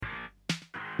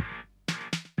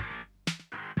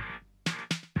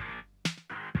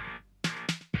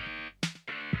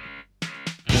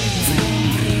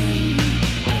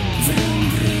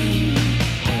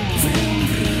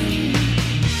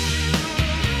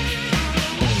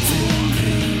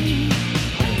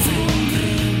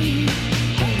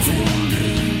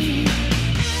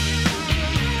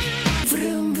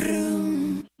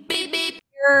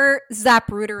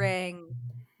Zaprootering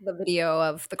the video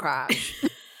of the crash.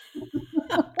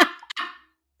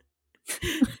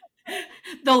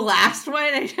 The last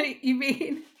one, you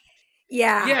mean?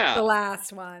 Yeah, the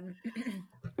last one.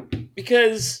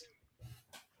 Because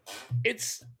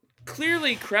it's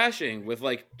clearly crashing with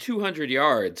like 200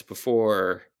 yards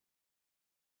before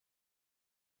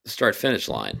the start-finish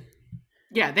line.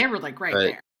 Yeah, they were like right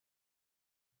there.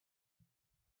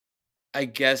 I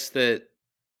guess that,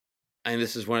 and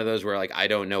this is one of those where like I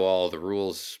don't know all the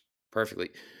rules perfectly.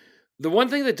 The one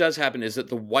thing that does happen is that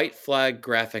the white flag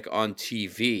graphic on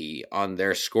TV on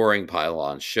their scoring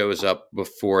pylon shows up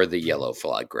before the yellow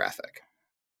flag graphic.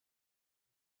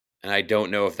 And I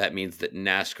don't know if that means that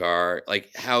NASCAR,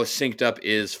 like how synced up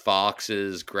is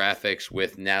Fox's graphics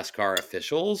with NASCAR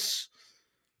officials?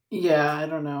 Yeah, I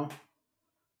don't know.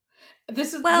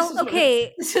 This is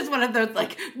okay. This is one of those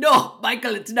like, no,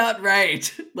 Michael, it's not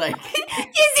right. Like,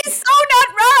 this is so not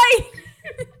right.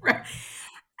 Right.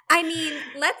 I mean,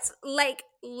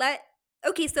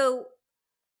 okay, so,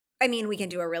 I mean, we can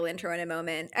do a real intro in a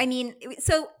moment. I mean,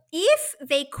 so if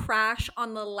they crash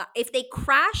when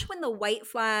the white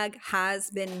flag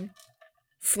has been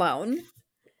flown,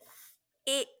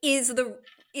 is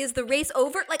the race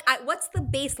over? Like, what's the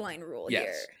baseline rule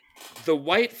here? The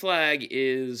white flag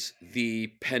is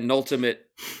the penultimate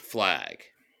flag.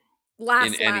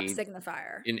 Last lap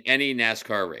signifier. In any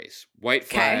NASCAR race. White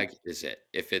flag is it.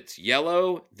 If it's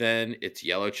yellow, then it's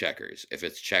yellow checkers. If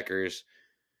it's checkers,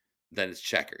 then it's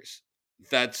checkers.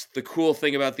 That's the cool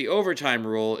thing about the overtime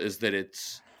rule, is that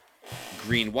it's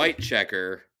green-white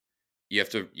checker.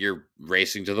 You're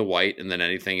racing to the white, and then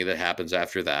anything that happens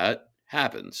after that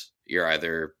happens. You're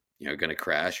either, going to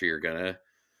crash, or you're going to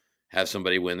have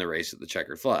somebody win the race at the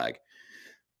checkered flag.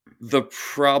 The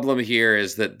problem here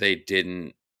is that they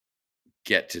didn't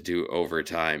get to do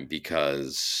overtime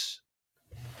because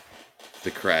the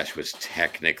crash was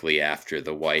technically after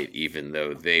the white, even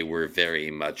though they were very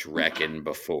much wrecking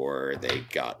before they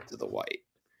got to the white.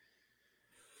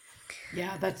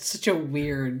 Yeah, that's such a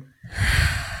weird...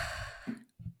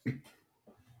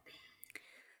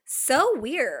 So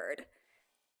weird.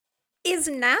 Is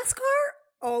NASCAR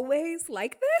always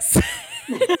like this?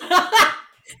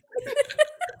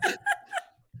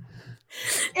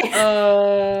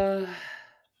 Well.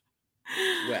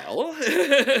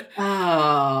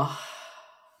 Oh.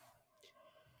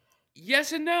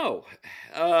 Yes and no.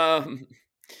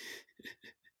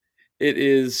 It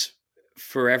is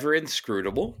forever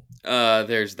inscrutable.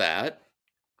 There's that.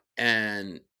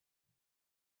 And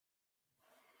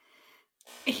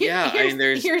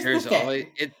there's always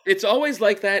it's always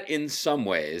like that in some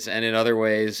ways, and in other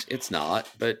ways it's not.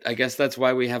 But I guess that's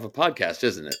why we have a podcast,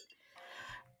 isn't it?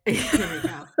 There we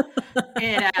go.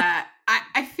 And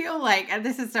I feel like, and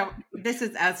this is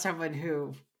as someone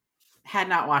who had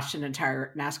not watched an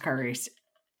entire NASCAR race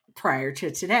prior to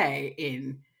today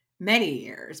in many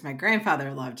years. My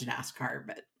grandfather loved NASCAR,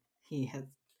 but he had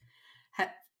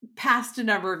passed a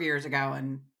number of years ago,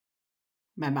 and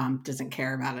my mom doesn't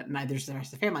care about it, and neither does the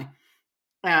rest of the family.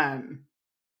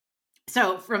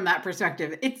 So from that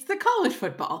perspective, it's the college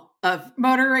football of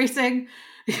motor racing.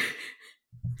 Is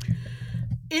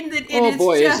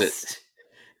it?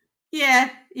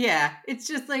 Yeah. It's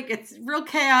just like, it's real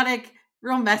chaotic,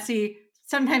 real messy.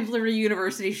 Sometimes Liberty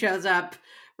University shows up.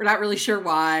 We're not really sure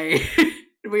why.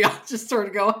 We all just sort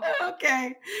of go,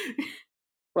 okay.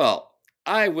 Well,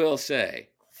 I will say,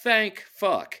 thank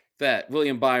fuck that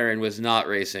William Byron was not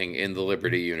racing in the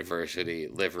Liberty University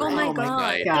livery. Oh my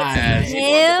God. As he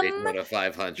won the Daytona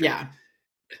 500. Yeah.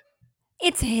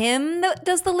 It's him that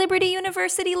does the Liberty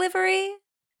University livery?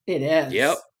 It is.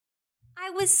 Yep. I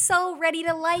was so ready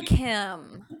to like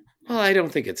him. Well, I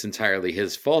don't think it's entirely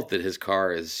his fault that his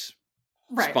car is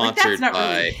sponsored like, that's not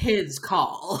by really his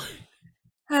call.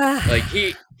 Like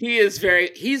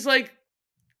he's like,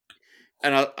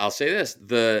 and I'll say this: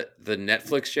 the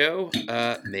Netflix show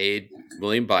made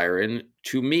William Byron,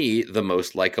 to me, the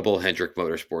most likable Hendrick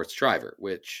Motorsports driver.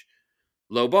 Which,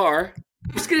 low bar.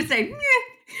 I was gonna say,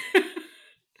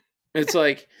 it's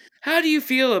like, how do you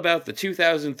feel about the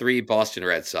 2003 Boston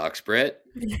Red Sox, Britt?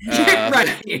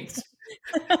 Right.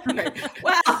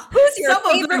 Well, who's your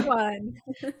favorite one?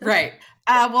 Right.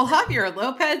 Well, Javier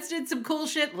Lopez did some cool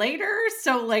shit later,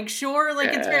 so like, sure,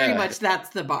 like it's very much that's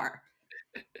the bar.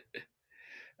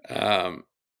 But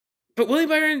William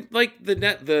Byron, like the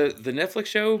Netflix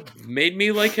show, made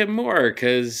me like him more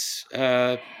because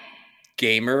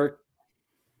gamer,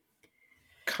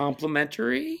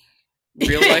 complimentary,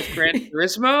 real life Gran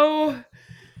Turismo.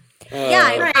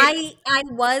 I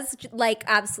was like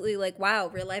absolutely like, wow,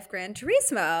 real life Gran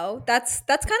Turismo. That's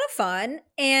kind of fun.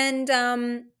 And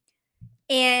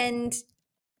And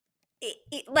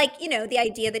like, you know, the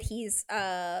idea that he's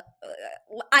so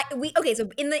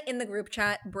in the group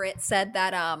chat, Britt said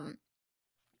that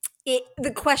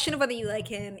the question of whether you like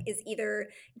him is either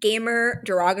gamer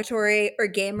derogatory or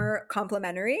gamer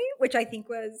complimentary, which I think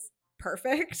was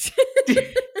perfect.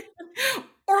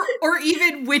 or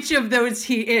even which of those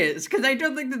he is, because I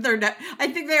don't think that they're not. I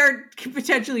think they are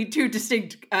potentially two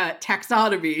distinct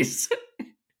taxonomies.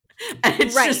 And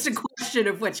it's just a question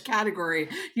of which category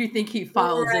you think he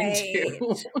falls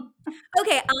into.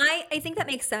 Okay, I think that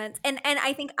makes sense. And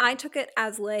I think I took it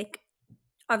as like,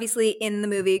 obviously in the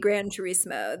movie Gran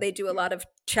Turismo, they do a lot of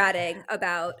chatting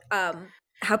about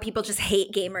how people just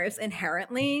hate gamers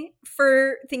inherently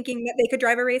for thinking that they could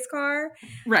drive a race car.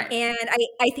 Right. And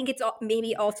I think it's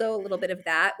maybe also a little bit of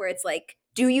that, where it's like,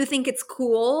 do you think it's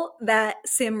cool that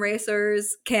sim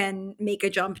racers can make a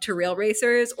jump to real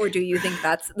racers, or do you think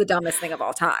that's the dumbest thing of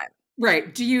all time?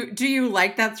 Right. Do you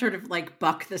like that sort of like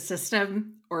buck the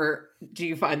system, or do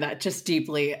you find that just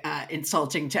deeply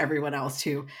insulting to everyone else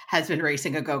who has been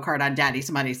racing a go-kart on daddy's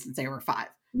money since they were 5?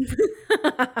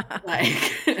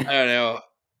 I don't know.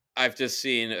 I've just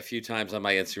seen a few times on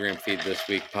my Instagram feed this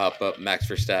week pop up Max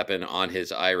Verstappen on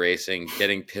his iRacing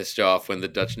getting pissed off when the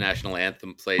Dutch national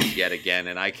anthem plays yet again,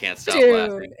 and I can't stop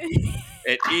laughing.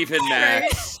 Even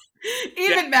Max.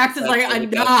 Even Max is like,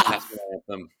 enough.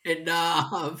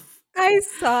 I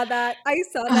saw that,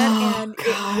 and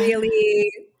it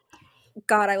really,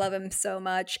 God, I love him so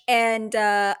much. And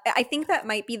I think that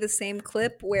might be the same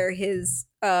clip where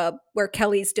where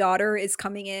Kelly's daughter is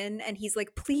coming in, and he's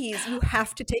like, "Please, you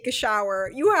have to take a shower.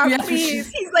 You have,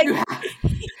 please." He's like,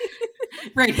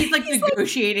 right. He's like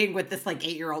negotiating with this like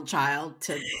 8-year-old child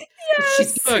to. Yes.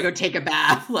 She's gonna go take a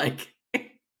bath. Like,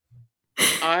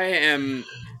 I am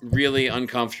really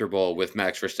uncomfortable with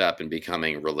Max Verstappen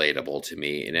becoming relatable to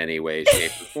me in any way,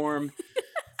 shape, or form.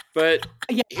 But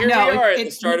here we are at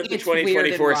the start of the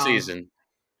 2024 season.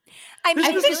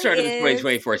 This is the start of the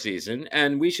 2024 season,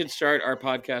 and we should start our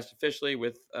podcast officially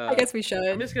with... I guess we should.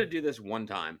 I'm just going to do this one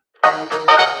time.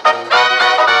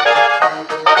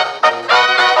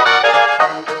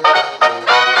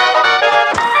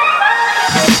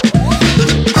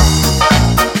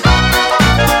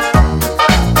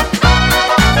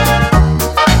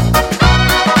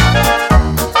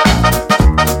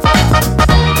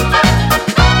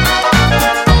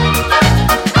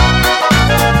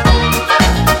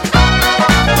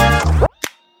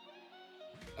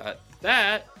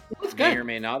 That may or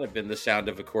may not have been the sound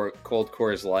of a cold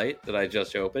Coors Light that I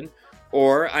just opened,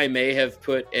 or I may have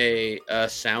put a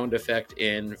sound effect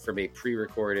in from a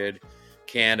pre-recorded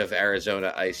can of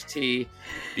Arizona iced tea,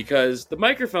 because the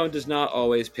microphone does not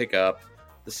always pick up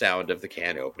the sound of the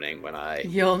can opening when I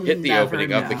hit the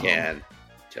opening of the can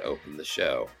to open the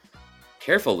show.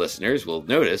 Careful listeners will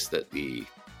notice that the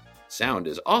sound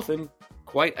is often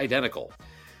quite identical.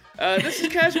 This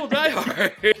is Casual Die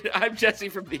Hard. I'm Jesse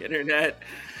from the internet.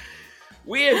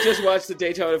 We have just watched the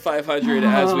Daytona 500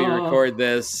 as we record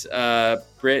this.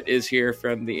 Britt is here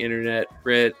from the internet.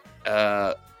 Britt,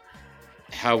 how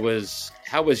was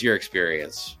your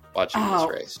experience watching this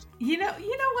race? You know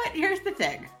what? Here's the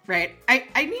thing, right?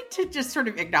 I need to just sort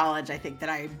of acknowledge, I think, that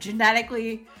I am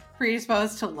genetically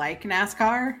predisposed to like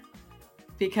NASCAR,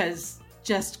 because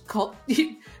just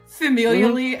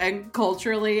familially and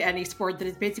culturally, any sport that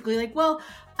is basically like, well,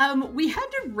 we had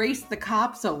to race the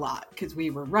cops a lot because we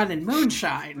were running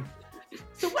moonshine.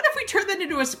 So what if we turn that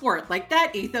into a sport? Like,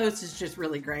 that ethos is just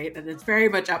really great, and it's very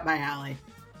much up my alley.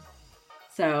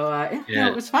 So no,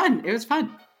 it was fun. It was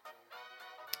fun.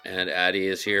 And Addie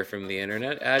is here from the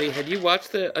internet. Addie, had you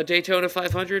watched a Daytona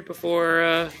 500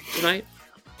 before tonight?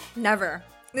 Never.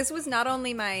 This was not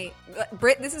only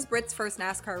this is Britt's first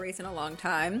NASCAR race in a long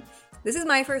time. This is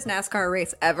my first NASCAR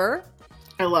race ever.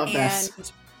 I love this.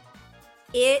 And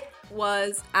it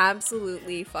was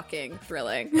absolutely fucking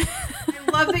thrilling.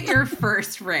 I love that your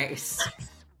first race,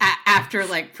 after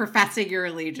like professing your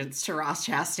allegiance to Ross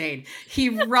Chastain, he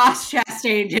Ross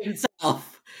Chastained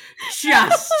himself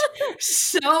just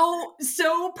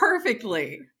so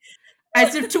perfectly,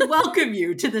 as if to welcome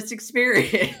you to this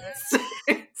experience.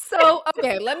 So,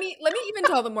 okay, let me even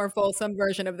tell the more fulsome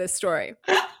version of this story.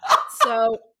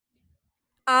 So,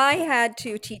 I had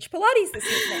to teach Pilates this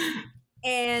evening,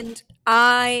 and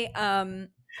I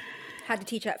had to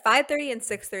teach at 5:30 and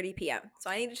 6:30 p.m. So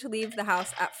I needed to leave the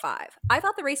house at 5. I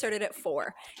thought the race started at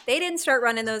 4. They didn't start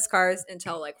running those cars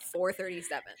until like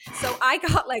 4:37. So I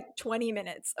got like 20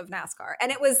 minutes of NASCAR, and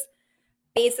it was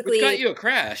basically... Which got you a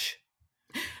crash.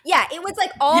 Yeah, it was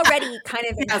like already kind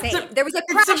of insane. There was a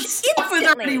crash instantly. Stuff was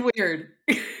already weird.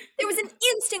 There There was an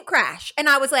instant crash, and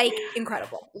I was like,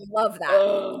 incredible. Love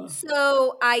that.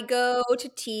 So I go to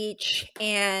teach,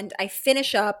 and I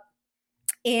finish up,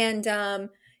 and I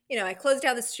close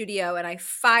down the studio, and I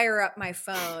fire up my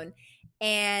phone,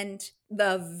 and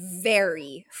the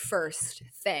very first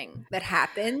thing that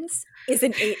happens is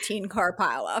an 18-car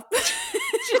pileup.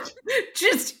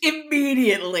 just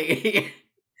immediately.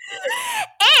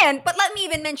 But let me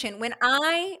even mention, when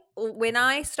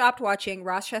I stopped watching,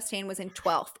 Ross Chastain was in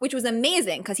 12th, which was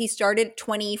amazing because he started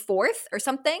 24th or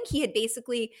something. He had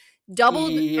basically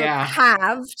doubled or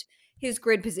halved his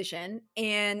grid position,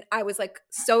 and I was like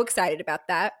so excited about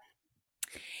that.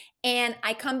 And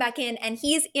I come back in, and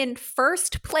he's in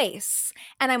first place,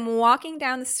 and I'm walking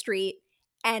down the street,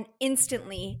 and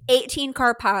instantly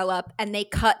 18-car pileup, and they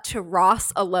cut to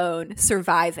Ross alone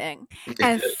surviving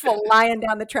and flying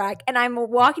down the track. And I'm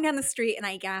walking down the street, and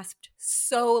I gasped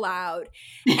so loud.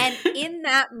 And in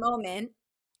that moment,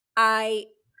 I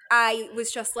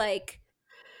was just like,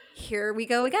 here we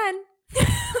go again.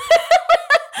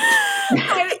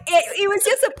 It was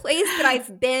just a place that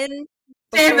I've been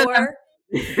before.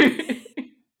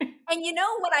 And you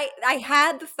know what? I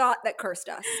had the thought that cursed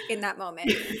us in that moment.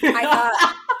 I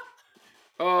thought,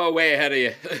 oh, way ahead of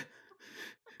you.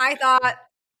 I thought,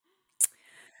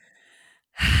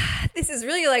 this is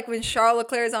really like when Charles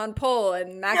Leclerc's on pole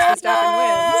and Max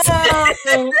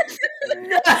Verstappen wins.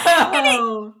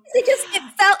 No. It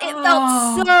felt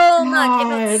so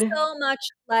much. It felt so much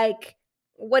like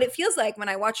what it feels like when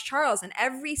I watch Charles, and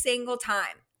every single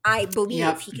time I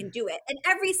believe he can do it, and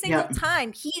every single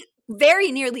time he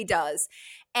very nearly does,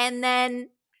 and then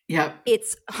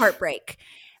it's heartbreak.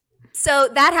 So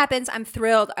that happens. I'm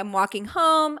thrilled. I'm walking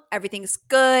home. Everything's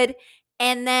good,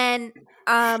 and then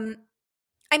I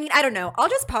don't know. I'll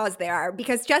just pause there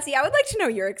because, Jesse, I would like to know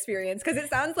your experience because it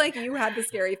sounds like you had the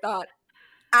scary thought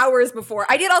hours before.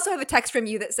 I did also have a text from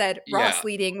you that said, Ross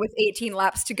leading with 18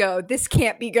 laps to go. This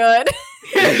can't be good.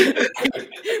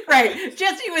 Right.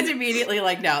 Jesse was immediately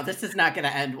like, no, this is not going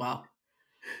to end well.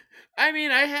 I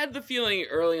mean, I had the feeling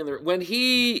early when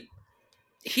he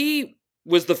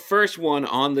was the first one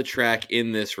on the track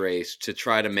in this race to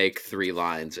try to make 3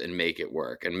 lines and make it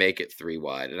work and make it 3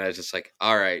 wide. And I was just like,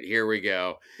 all right, here we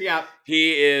go. Yeah.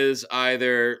 He is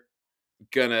either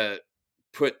going to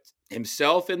put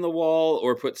himself in the wall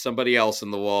or put somebody else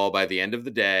in the wall by the end of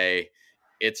the day.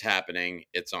 It's happening.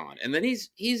 It's on. And then he's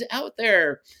out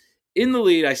there in the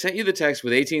lead. I sent you the text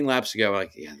with 18 laps to go. I'm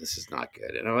like, yeah, this is not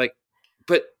good. And I'm like,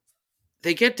 but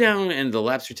they get down and the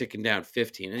laps are ticking down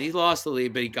 15, and he lost the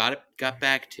lead, but he got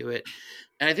back to it.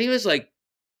 And I think it was like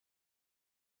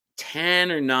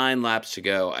 10 or 9 laps to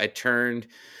go. I turned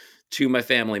to my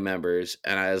family members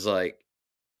and I was like,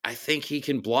 I think he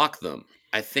can block them.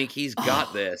 I think he's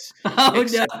got this.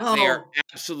 Except no. They are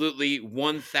absolutely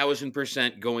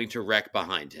 1,000% going to wreck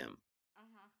behind him.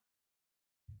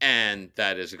 And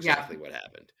that is exactly what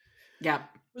happened. Yeah.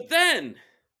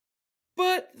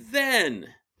 But then,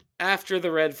 after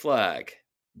the red flag,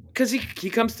 because he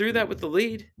comes through that with the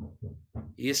lead.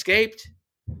 He escaped.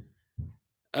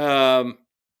 After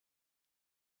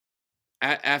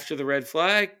the red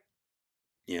flag,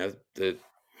 the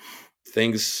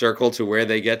things circle to where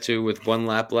they get to with 1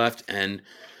 lap left, and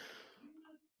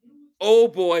oh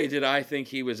boy, did I think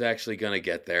he was actually going to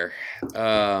get there.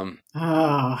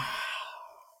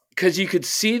 Because you could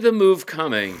see the move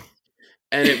coming,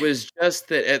 and it was just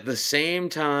that at the same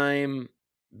time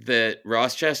that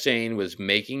Ross Chastain was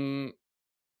making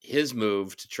his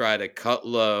move to try to cut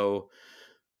low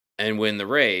and win the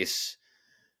race,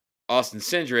 Austin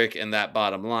Cindric in that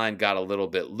bottom line got a little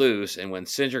bit loose. And when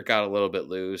Cindric got a little bit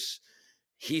loose,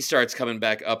 he starts coming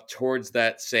back up towards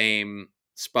that same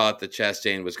spot that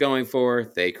Chastain was going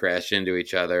for. They crash into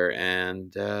each other.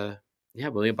 And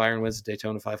William Byron wins the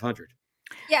Daytona 500.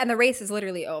 Yeah, and the race is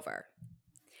literally over.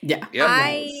 Yeah.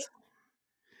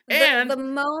 The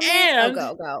moment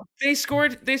go. They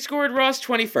scored Ross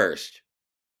 21st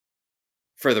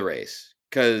for the race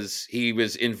because he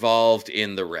was involved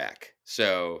in the wreck.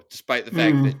 So despite the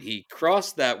fact that he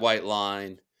crossed that white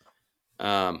line,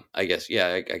 I guess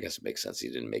it makes sense he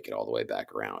didn't make it all the way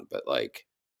back around. But like,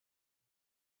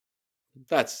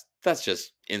 that's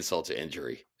just insult to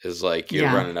injury. Is like you're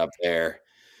running up there.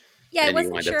 Yeah, I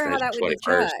wasn't sure how that would be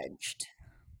judged.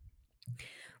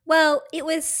 Well, it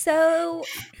was so,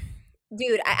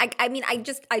 dude. I mean,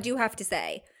 I do have to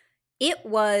say, it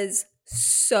was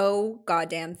so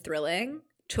goddamn thrilling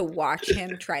to watch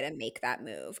him try to make that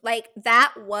move. Like,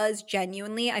 that was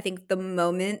genuinely, I think, the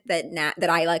moment that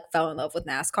I like fell in love with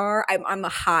NASCAR. I'm a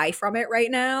high from it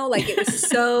right now. Like, it was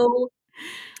so.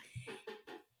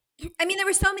 I mean, there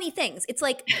were so many things. It's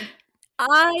like,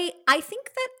 I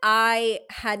think that I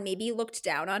had maybe looked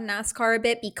down on NASCAR a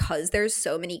bit because there's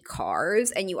so many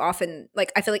cars, and you often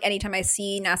like I feel like anytime I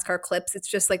see NASCAR clips, it's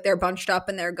just like they're bunched up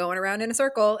and they're going around in a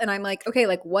circle, and I'm like, okay,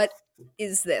 like what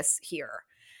is this here?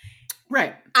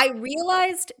 Right. I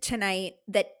realized tonight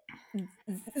that to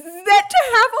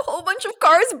have a whole bunch of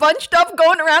cars bunched up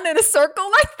going around in a circle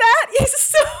like that is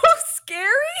so scary.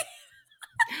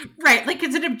 Right, like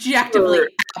it's an objectively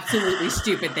absolutely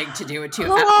stupid thing to do at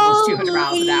almost 200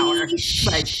 miles an hour.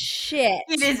 Like shit,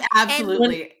 it is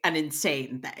absolutely an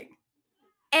insane thing.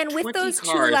 And with 20 those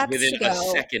 2 cars laps within to go, a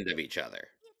second of each other,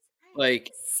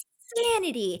 like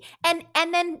insanity. And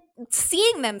then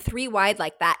seeing them 3 wide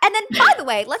like that. And then by the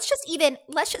way, let's just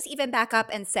even back up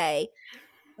and say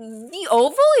the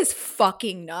oval is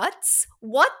fucking nuts.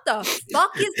 What the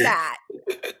fuck is that?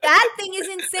 That thing is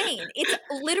insane. It's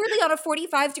literally on a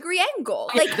 45-degree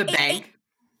angle. Like the bank.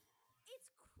 It's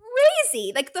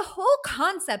crazy. Like the whole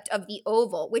concept of the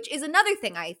oval, which is another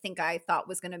thing I think I thought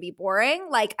was going to be boring.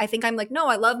 Like I think I'm like, no,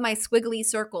 I love my squiggly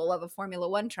circle of a Formula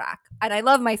One track. And I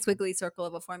love my squiggly circle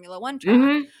of a Formula One track.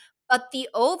 Mm-hmm. But the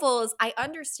ovals, I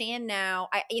understand now.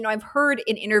 I've heard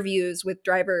in interviews with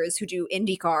drivers who do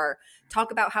IndyCar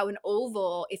talk about how an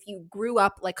oval, if you grew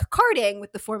up like karting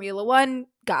with the Formula One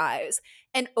guys,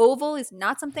 an oval is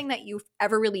not something that you've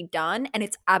ever really done, and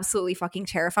it's absolutely fucking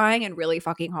terrifying and really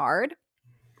fucking hard.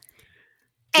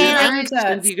 And I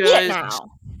send you see guys it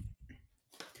now.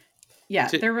 Yeah,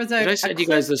 there was a. Did I send you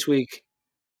guys this week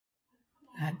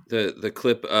the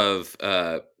clip of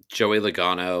Joey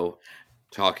Logano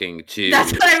talking to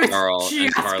Charles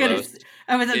and Carlos?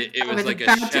 It was like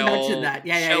a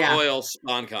shell oil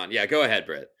SpawnCon. Yeah, go ahead,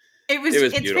 Britt.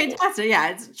 It's fantastic.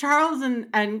 Yeah, it's Charles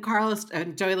and Carlos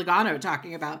and Joey Logano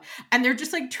talking about, and they're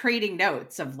just like trading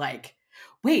notes of like,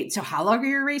 wait, so how long are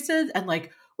your races? And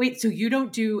like, wait, so you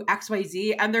don't do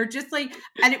XYZ? And they're just like,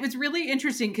 and it was really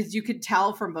interesting because you could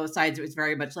tell from both sides, it was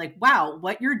very much like, wow,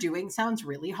 what you're doing sounds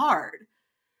really hard.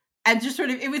 And just sort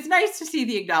of, it was nice to see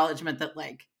the acknowledgement that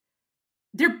like,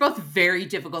 they're both very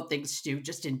difficult things to do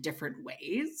just in different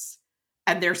ways.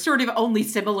 And they're sort of only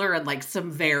similar in like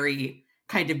some very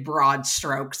kind of broad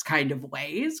strokes kind of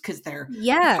ways. Cause the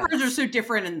cars are so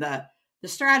different and the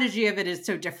strategy of it is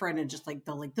so different and just like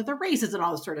the races and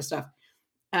all this sort of stuff.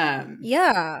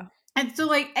 Yeah. And so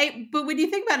like, but when you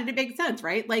think about it, it makes sense,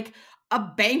 right? Like a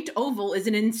banked oval is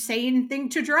an insane thing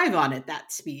to drive on at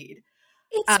that speed.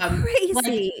 It's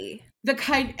crazy.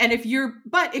 Like and if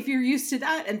you're used to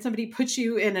that and somebody puts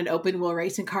you in an open wheel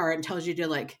racing car and tells you to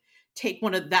like take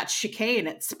one of that chicane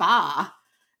at Spa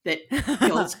that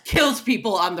kills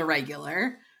people on the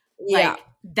regular, like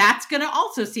that's going to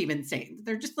also seem insane.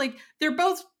 They're just like, they're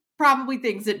both probably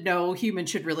things that no human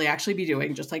should really actually be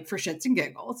doing, just like for shits and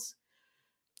giggles,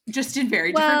 just in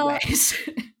very different ways.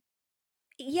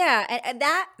 Yeah, and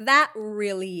that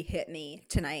really hit me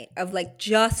tonight of like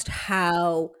just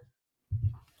how,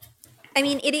 I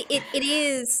mean, it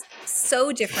is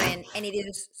so different and it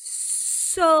is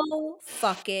so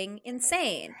fucking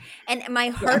insane. And my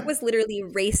heart was literally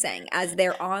racing as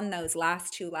they're on those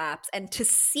last 2 laps. And to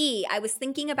see, I was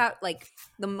thinking about like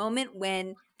the moment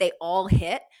when they all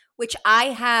hit, which I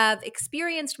have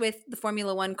experienced with the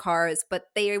Formula One cars, but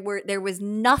there was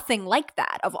nothing like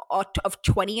that of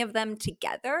 20 of them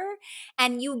together.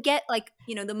 And you get like,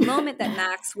 the moment that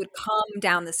Max would come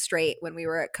down the straight when we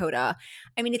were at COTA,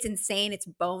 I mean, it's insane. It's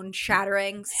bone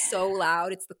shattering, so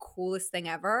loud. It's the coolest thing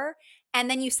ever. And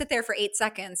then you sit there for 8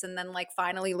 seconds and then like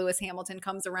finally Lewis Hamilton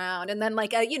comes around and then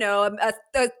like, a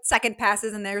second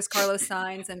passes and there's Carlos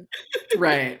Sainz and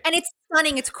right. And it's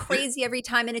stunning. It's crazy every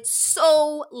time. And it's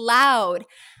so loud.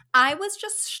 I was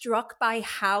just struck by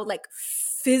how like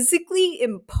physically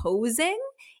imposing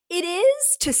it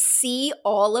is to see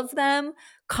all of them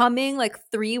coming like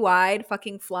 3 wide,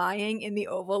 fucking flying in the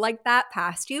oval like that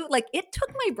past you. Like it took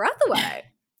my breath away.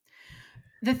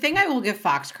 The thing I will give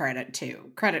Fox credit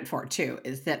for too,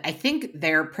 is that I think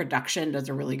their production does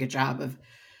a really good job of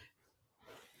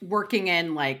working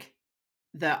in like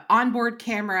the onboard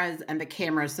cameras and the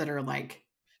cameras that are like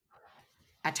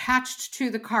attached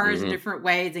to the cars in different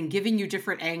ways and giving you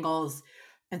different angles.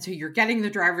 And so you're getting the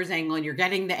driver's angle and you're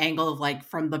getting the angle of like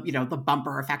from the, the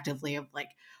bumper effectively of like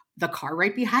the car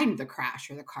right behind the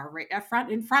crash or the car right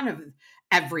in front of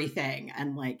everything.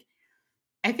 And like,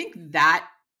 I think that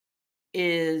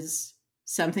is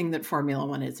something that Formula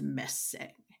One is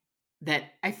missing. That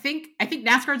I think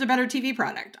NASCAR is a better TV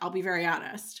product. I'll be very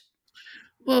honest.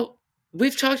 Well,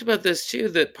 we've talked about this too,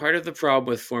 that part of the problem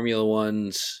with Formula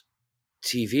One's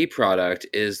TV product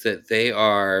is that they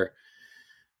are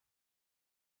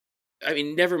I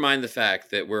mean, never mind the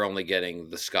fact that we're only getting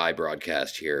the Sky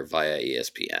broadcast here via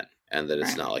ESPN, and that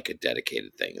it's not like a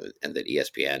dedicated thing, and that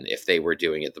ESPN, if they were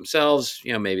doing it themselves,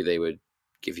 maybe they would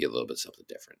give you a little bit something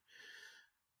different.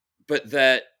 But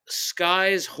that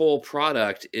Sky's whole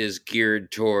product is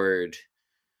geared toward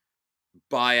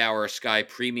buy our Sky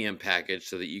Premium package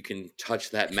so that you can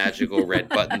touch that magical red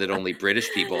button that only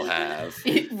British people have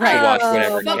to watch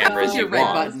whatever cameras you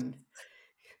want. Button.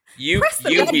 You press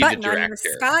the you red be button the on your director.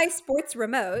 Sky Sports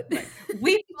remote. Right.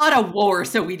 We fought a war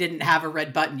so we didn't have a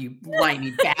red button, you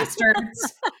whiny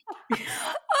bastards.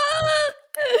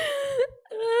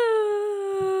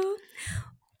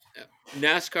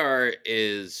 NASCAR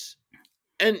is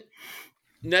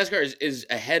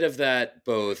ahead of that,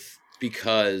 both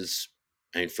because,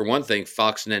 for one thing,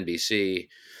 Fox and NBC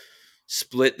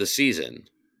split the season.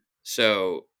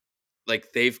 So,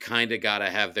 they've kind of got to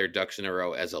have their ducks in a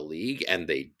row as a league, and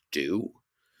they do.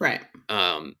 Right.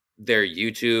 Their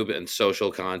YouTube and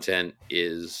social content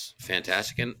is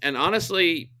fantastic. And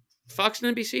honestly, Fox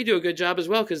and NBC do a good job as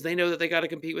well, because they know that they got to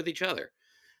compete with each other.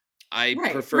 I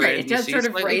prefer NBC it does sort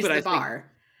of slightly, raise but the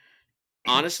bar.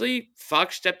 Honestly,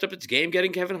 Fox stepped up its game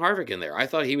getting Kevin Harvick in there. I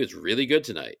thought he was really good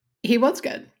tonight. He was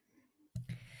good.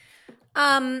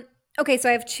 Okay, so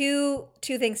I have two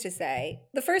things to say.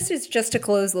 The first is just to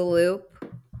close the loop.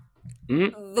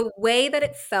 Mm-hmm. The way that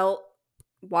it felt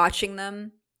watching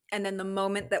them, and then the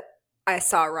moment that I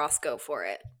saw Ross go for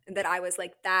it, that I was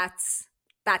like, that's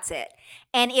it.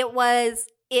 And it was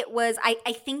I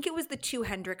think it was the two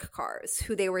Hendrick cars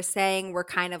who they were saying were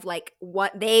kind of like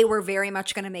what they were very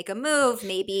much going to make a move.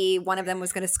 Maybe one of them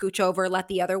was going to scooch over, let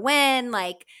the other win.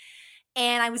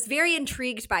 And I was very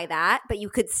intrigued by that, but you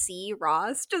could see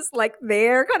Ross just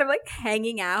there kind of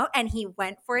hanging out, and he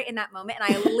went for it in that moment.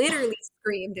 And I literally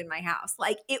screamed in my house.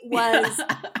 It was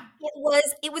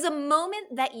a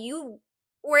moment that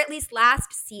or at least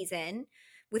last season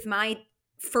with my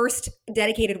first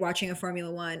dedicated watching of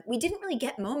Formula One, we didn't really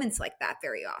get moments like that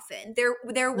very often.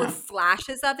 There were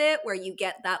flashes of it where you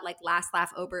get that last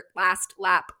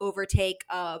lap overtake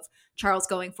of Charles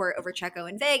going for it over Checo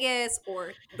in Vegas,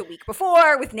 or the week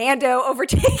before with Nando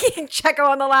overtaking Checo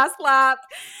on the last lap.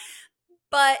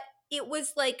 But it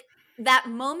was that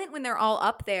moment when they're all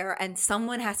up there and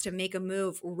someone has to make a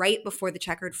move right before the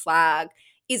checkered flag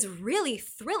is really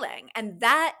thrilling. And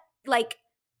that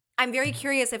I'm very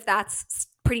curious if that's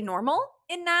pretty normal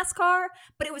in NASCAR,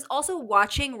 but it was also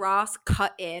watching Ross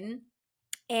cut in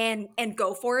and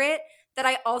go for it that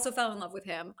I also fell in love with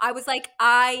him. I was like,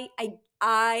 I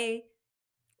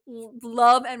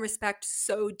love and respect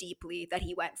so deeply that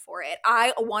he went for it.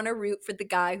 I want to root for the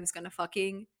guy who's going to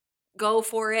fucking go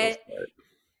for it.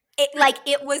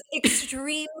 It was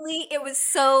extremely, it was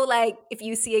so if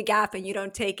you see a gap and you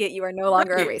don't take it, you are no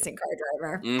longer a racing car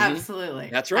driver. Mm-hmm. Absolutely.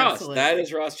 That's Ross. Absolutely. That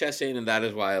is Ross Chastain, and that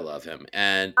is why I love him.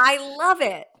 And I love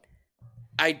it.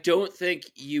 I don't think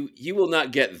you will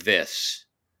not get this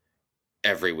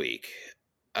every week.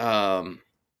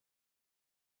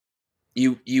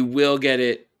 You will get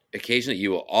it occasionally. You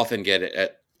will often get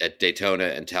it at Daytona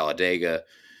and Talladega.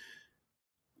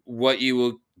 What you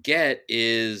will get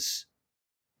is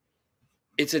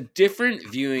it's a different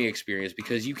viewing experience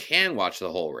because you can watch the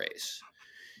whole race.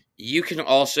 You can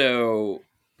also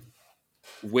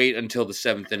wait until the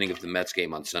seventh inning of the Mets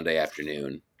game on Sunday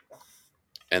afternoon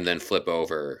and then flip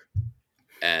over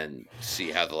and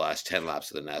see how the last 10 laps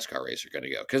of the NASCAR race are going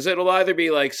to go. Because it'll either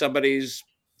be somebody's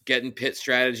getting pit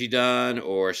strategy done,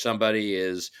 or somebody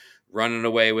is running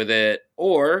away with it,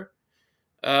 or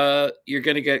you're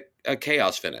going to get a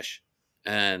chaos finish.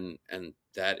 And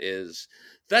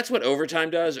that's what overtime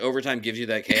does. Overtime gives you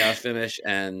that chaos finish,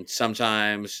 and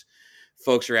sometimes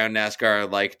folks around NASCAR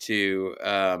like to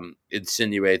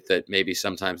insinuate that maybe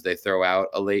sometimes they throw out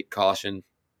a late caution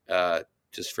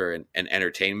just for an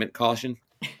entertainment caution.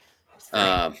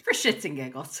 For shits and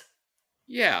giggles.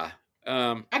 Yeah.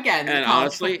 Again, the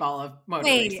college football of motor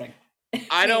racing.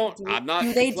 I'm not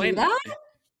do they do that?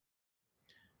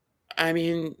 I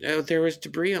mean, there was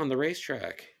debris on the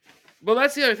racetrack. Well,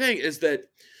 that's the other thing, is that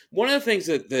one of the things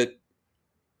that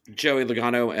Joey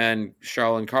Logano and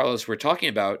Charles and Carlos were talking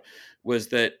about was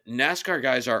that NASCAR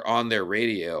guys are on their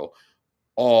radio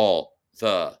all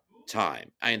the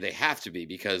time. I mean, they have to be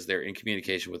because they're in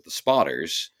communication with the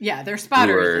spotters. Yeah, they're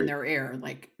spotters in their ear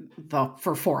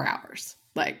for 4 hours.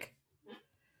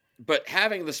 But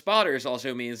having the spotters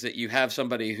also means that you have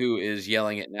somebody who is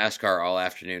yelling at NASCAR all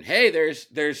afternoon. Hey,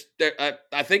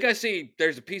 I think I see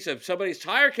there's a piece of somebody's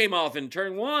tire came off in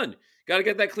turn 1. Got to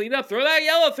get that cleaned up. Throw that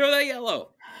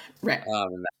yellow. Right.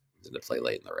 And that comes into play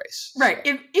late in the race. Right.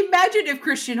 So. Imagine if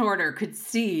Christian Horner could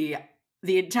see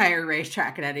the entire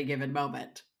racetrack at any given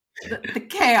moment. The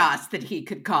chaos that he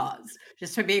could cause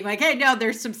just by being like, hey, no,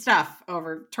 there's some stuff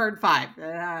over turn 5.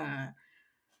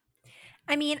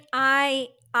 I mean, I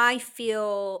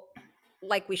feel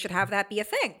like we should have that be a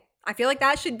thing. I feel like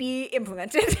that should be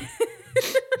implemented.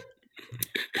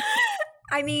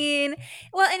 I mean,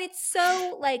 well, and it's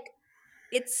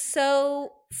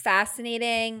so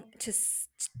fascinating to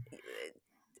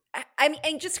I mean,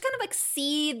 and just kind of like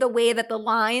see the way that the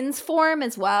lines form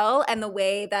as well, and the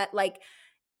way that like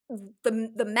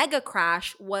the mega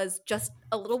crash was just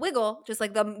a little wiggle, just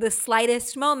like the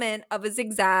slightest moment of a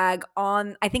zigzag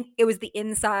on, I think it was the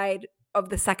inside of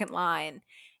the second line,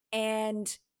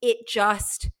 and it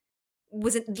just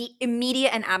was the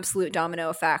immediate and absolute domino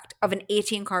effect of an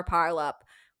 18 car pileup.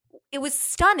 It was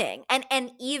stunning,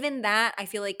 and even that, I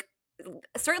feel like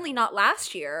certainly not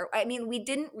last year. I mean, we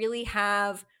didn't really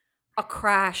have a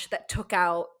crash that took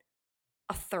out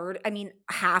a third, I mean,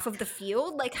 half of the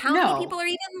field. Like, how many people are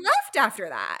even left after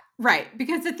that? Right.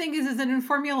 Because the thing is that in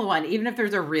Formula One, even if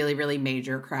there's a really, really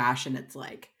major crash and it's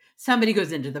like somebody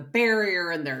goes into the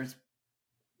barrier and there's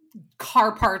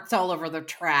car parts all over the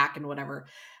track and whatever,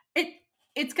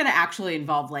 it's going to actually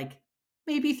involve like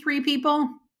maybe 3 people.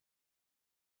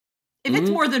 If it's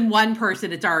more than one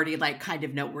person, it's already like kind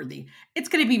of noteworthy. It's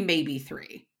going to be maybe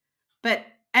 3. But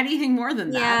anything more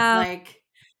than that, like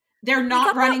they're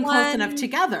not running close enough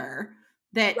together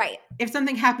that if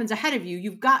something happens ahead of you,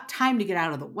 you've got time to get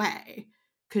out of the way.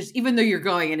 Because even though you're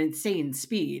going at insane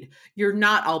speed, you're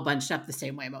not all bunched up the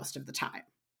same way most of the time.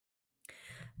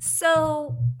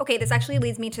 So, okay, this actually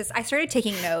leads me to, I started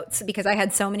taking notes because I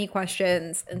had so many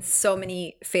questions and so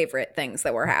many favorite things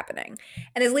that were happening.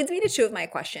 And this leads me to 2 of my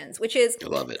questions, which is, I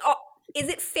love it. Is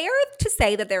it fair to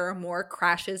say that there are more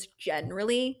crashes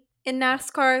generally in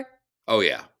NASCAR? Oh,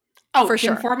 yeah. Oh, for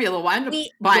sure. In Formula One,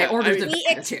 by orders of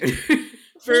magnitude.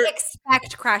 We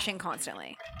expect crashing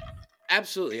constantly.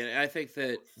 Absolutely. And I think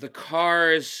that the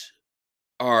cars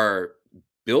are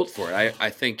built for it. I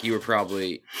think you were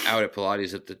probably out at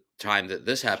Pilates at the time that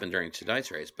this happened during tonight's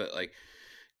race, but like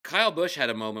Kyle Busch had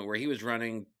a moment where he was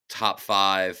running top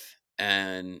 5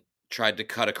 and tried to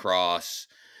cut across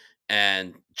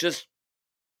and just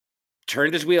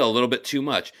turned his wheel a little bit too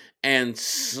much and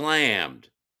slammed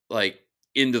like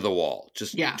into the wall.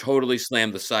 Just totally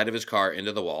slammed the side of his car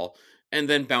into the wall and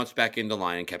then bounced back into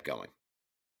line and kept going.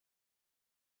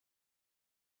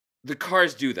 The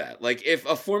cars do that. Like if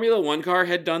a Formula One car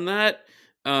had done that,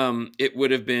 it would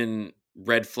have been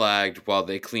red flagged while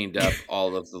they cleaned up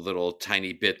all of the little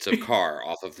tiny bits of car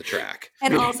off of the track.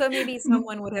 And also maybe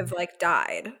someone would have like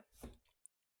died.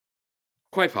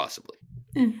 Quite possibly.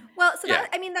 Well, so that,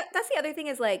 I mean, that's the other thing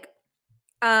is like,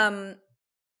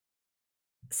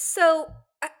 so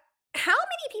how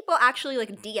many people actually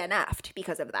like DNF'd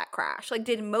because of that crash? Like,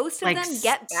 did most of them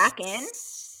get back in?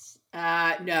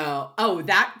 No. Oh,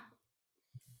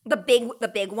 the big one? The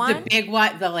big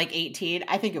one, the like 18.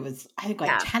 I think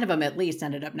 10 of them at least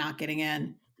ended up not getting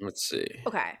in. Let's see.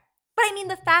 Okay. But I mean,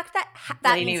 the fact that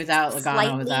Blaney was out,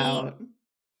 Logano was out.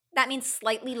 That means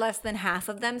slightly less than half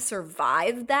of them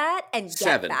survived that and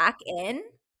get back in.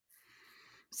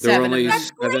 There were only That's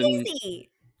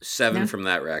crazy. 7 from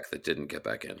that wreck that didn't get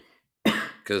back in.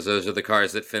 Because those are the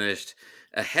cars that finished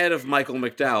ahead of Michael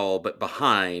McDowell, but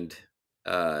behind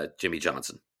Jimmy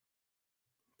Johnson.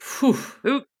 Who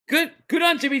good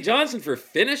on Jimmy Johnson for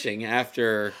finishing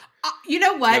after you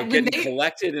know what, getting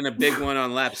collected in a big one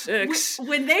on lap 6.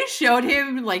 When they showed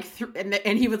him like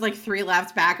and he was like 3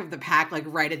 laps back of the pack, like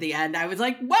right at the end, I was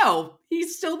like, whoa,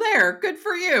 he's still there, good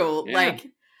for you. Yeah. Like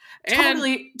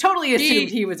totally assumed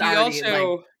he was already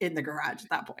like in the garage at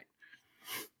that point.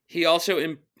 He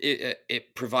also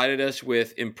it provided us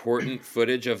with important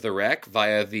footage of the wreck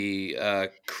via the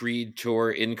Creed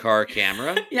Tour in-car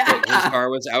camera that his car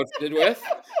was outfitted with.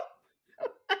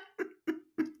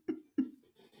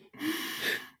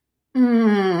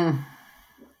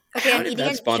 Okay, how did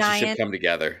that sponsorship come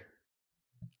together?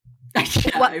 I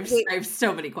have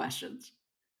so many questions.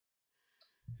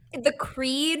 The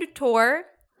Creed Tour?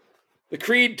 The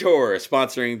Creed Tour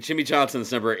sponsoring Jimmy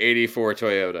Johnson's number 84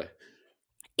 Toyota.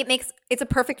 It's a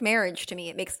perfect marriage to me.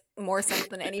 It makes more sense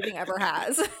than anything ever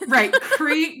has. Right.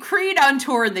 Creed on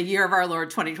tour in the year of our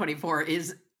Lord 2024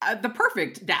 is the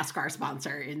perfect NASCAR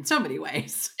sponsor in so many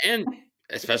ways. And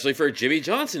especially for Jimmy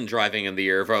Johnson driving in the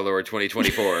year of our Lord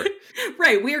 2024.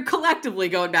 Right. We are collectively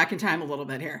going back in time a little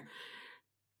bit here.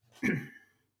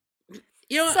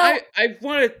 You know, I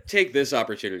want to take this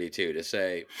opportunity too to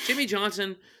say, Jimmy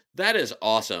Johnson, that is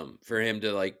awesome for him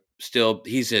to like still,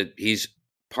 he's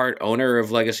part owner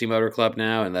of Legacy Motor Club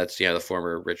now, and that's the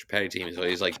former Richard Petty team. So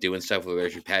he's like doing stuff with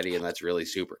Richard Petty, and that's really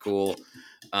super cool.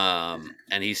 And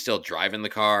he's still driving the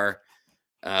car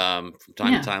from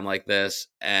time to time like this,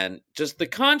 and just the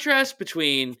contrast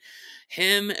between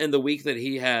him and the week that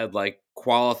he had, like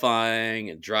qualifying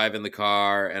and driving the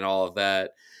car and all of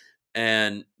that,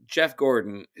 and Jeff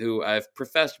Gordon, who I've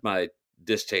professed my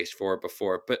distaste for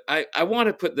before, but I want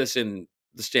to put this in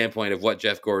the standpoint of what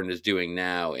Jeff Gordon is doing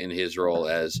now in his role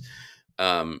as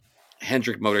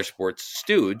Hendrick Motorsports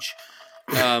stooge,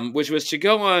 which was to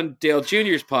go on Dale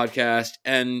Jr.'s podcast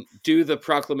and do the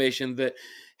proclamation that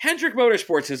Hendrick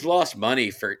Motorsports has lost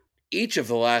money for each of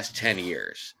the last 10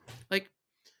 years. Like,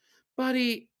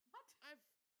 buddy,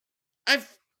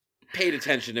 I've paid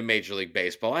attention to Major League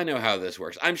Baseball. I know how this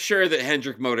works. I'm sure that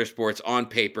Hendrick Motorsports on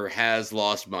paper has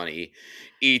lost money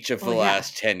each of the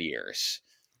last 10 years.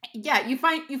 Yeah, you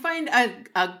find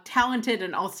a talented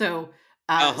and also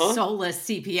soulless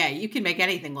CPA. You can make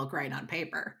anything look right on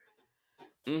paper.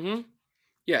 Mm-hmm.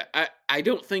 Yeah, I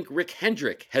don't think Rick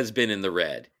Hendrick has been in the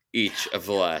red each of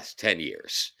the last 10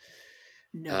 years.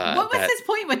 No. What was his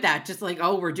point with that? Just like,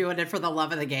 oh, we're doing it for the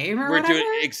love of the game or whatever?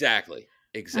 Doing exactly.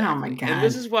 Oh my God. And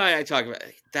this is why I talk about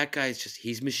that guy's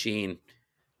he's machine.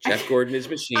 Jeff Gordon is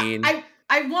machine.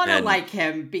 I want to like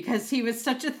him because he was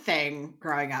such a thing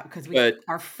growing up because we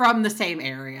are from the same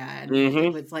area, and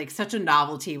it was like such a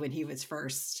novelty when he was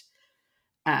first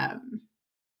racing,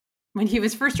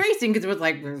 because it was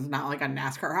not like a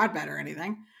NASCAR hotbed or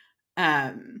anything.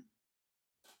 And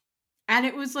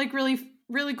it was like really,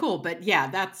 really cool. But yeah,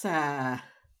 that's a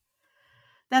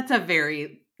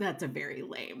very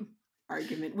lame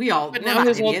argument. We all know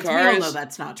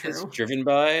that's not true. It's driven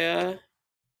by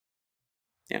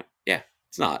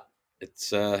it's not.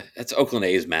 It's Oakland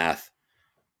A's math.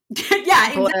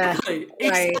 Yeah, exactly.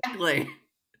 Right. Exactly.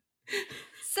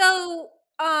 So,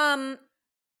 are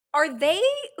they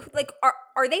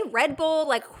are they Red Bull?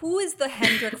 Like, who is the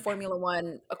Hendrick Formula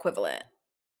One equivalent?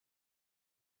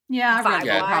 Yeah, Red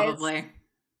Bull probably.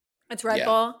 It's Red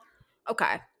Bull.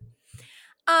 Okay.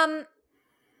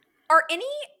 Are any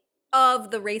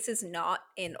of the races not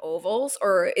in ovals,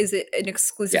 or is it an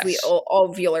exclusively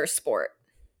ovular sport?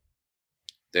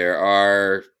 There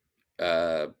are,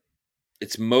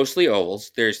 it's mostly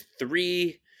ovals. There's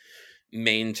 3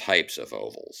 main types of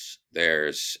ovals.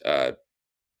 There's the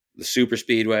super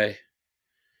speedway,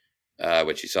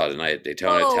 which you saw tonight at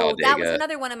Daytona, Talladega. That was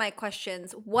another one of my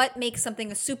questions. What makes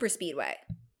something a super speedway?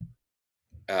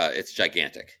 It's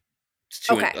gigantic.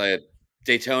 It's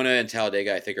Daytona and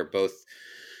Talladega, I think, are both.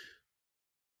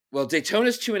 Well,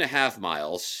 Daytona's 2.5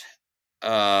 miles.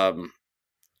 I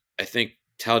think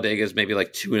Talladega is maybe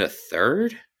like 2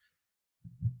 1/3.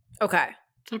 Okay,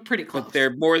 so pretty close. But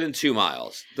they're more than 2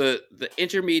 miles. The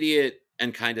intermediate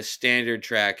and kind of standard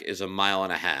track is 1.5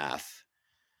 miles.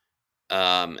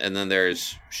 And then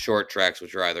there's short tracks,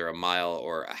 which are either 1 mile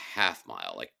or 1/2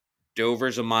 mile. Like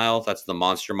Dover's 1 mile. That's the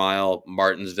Monster Mile.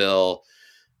 Martinsville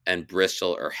and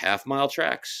Bristol are 1/2 mile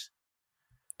tracks.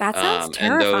 That sounds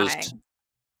terrifying. And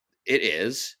it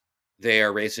is. They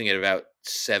are racing at about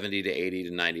 70 to 80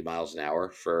 to 90 miles an hour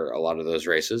for a lot of those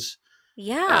races.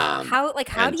 Yeah. How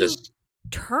do you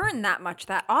turn that much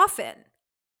that often?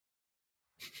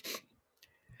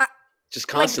 Just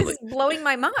constantly. This is blowing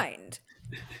my mind.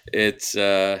 It's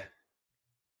fun.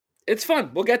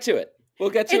 We'll get to it.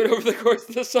 We'll get to it over the course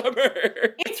of the summer.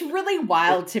 It's really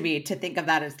wild to me to think of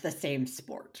that as the same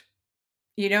sport.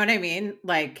 You know what I mean?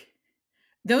 Like,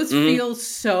 those feel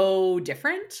so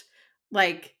different.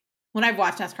 Like, when I've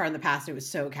watched NASCAR in the past, it was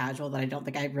so casual that I don't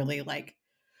think I really like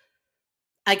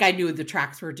I knew the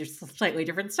tracks were just slightly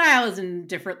different styles and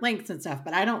different lengths and stuff,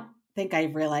 but I don't think I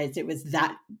realized it was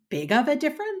that big of a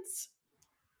difference.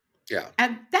 Yeah.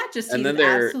 And that just seems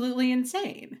absolutely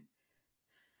insane.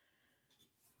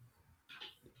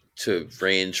 To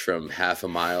range from 1/2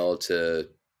 mile to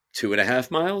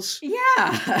 2.5 miles?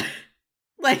 Yeah.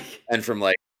 And from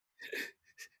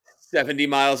 70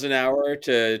 miles an hour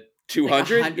to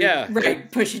 200? Yeah. Right.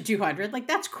 Pushing 200.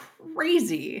 That's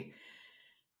crazy.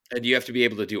 And you have to be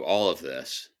able to do all of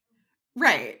this.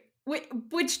 Right.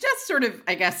 Which does sort of,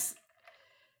 I guess,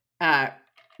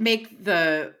 make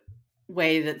the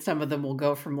way that some of them will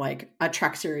go from a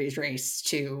Truck Series race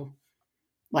to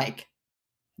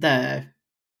the,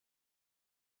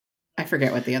 I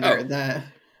forget what the other, the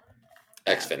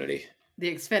Xfinity.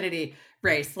 The Xfinity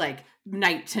race,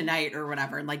 night to night or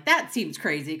whatever. And that seems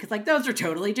crazy because those are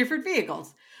totally different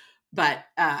vehicles. But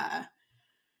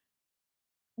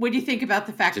when you think about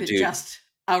the fact that just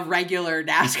a regular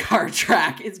NASCAR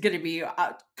track is going to be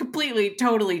completely,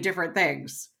 totally different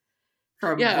things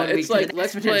from Yeah, one it's week to like, the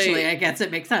let's next, potentially. play- I guess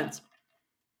it makes sense.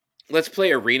 Let's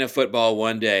play arena football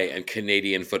one day and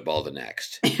Canadian football the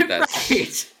next.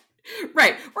 That's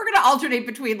Right. We're going to alternate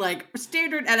between like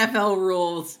standard NFL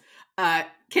rules,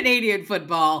 Canadian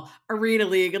football, arena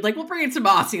league, and like we'll bring in some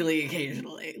Aussie league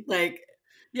occasionally. Like,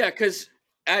 yeah, because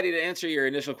Addie, to answer your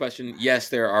initial question, yes,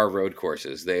 there are road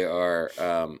courses. They are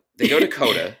they go to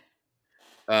Coda.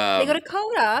 They go to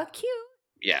Coda. Cute.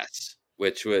 Yes,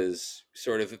 which was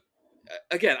sort of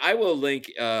again. I will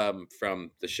link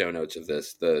from the show notes of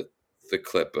this the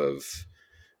clip of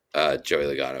Joey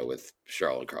Logano with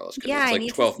Charles and Carlos because Yeah, it's I like need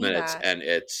to 12 see minutes that. and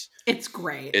it's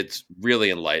great. It's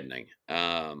really enlightening.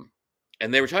 And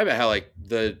they were talking about how like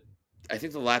I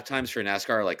think the lap times for NASCAR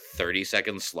are like 30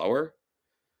 seconds slower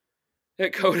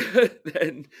at Coda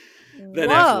than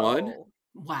F1.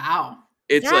 Wow.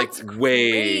 It's That's like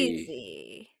way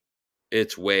crazy.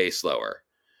 It's way slower.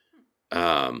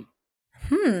 But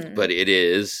Hmm.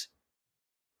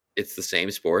 it's the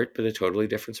same sport, but a totally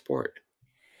different sport.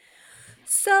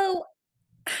 So,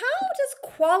 how does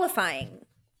qualifying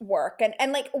work?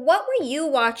 And like, what were you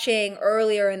watching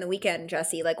earlier in the weekend,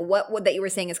 Jesse? Like, what that you were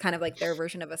saying is kind of like their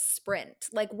version of a sprint.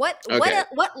 Like, what Okay.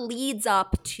 what leads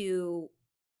up to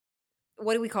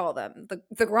what do we call them?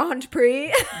 The Grand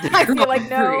Prix? I feel like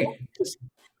no.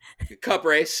 Cup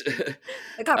race.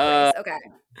 The Cup race. Okay.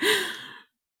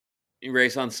 You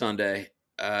race on Sunday.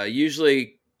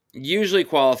 Usually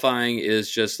qualifying is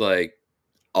just like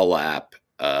a lap.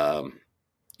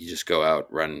 You just go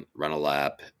out, run a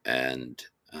lap, and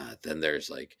then there's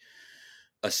like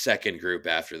a second group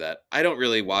after that. I don't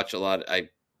really watch a lot. I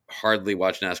hardly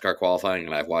watch NASCAR qualifying,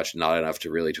 and I've watched not enough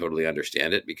to really totally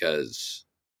understand it because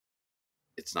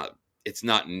it's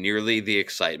not nearly the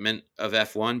excitement of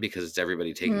F1 because it's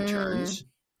everybody taking turns.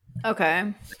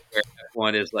 Okay. Where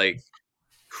F1 is like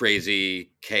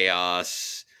crazy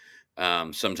chaos.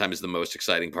 Sometimes the most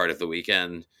exciting part of the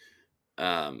weekend.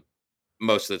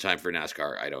 Most of the time for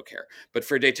NASCAR, I don't care. But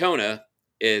for Daytona,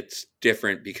 it's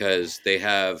different because they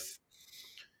have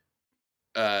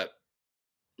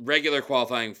regular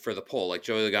qualifying for the pole. Like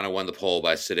Joey Logano won the pole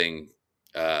by sitting.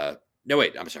 No,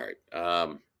 wait, I'm sorry.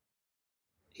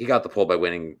 He got the pole by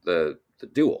winning the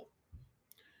duel.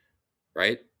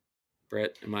 Right,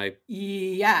 Brett? Am I?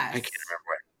 Yes. I can't remember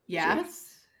what. Yes.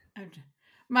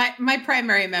 My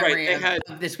primary memory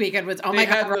of this weekend was, oh my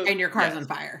God, Ryan, your car's on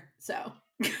fire. So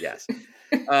yes.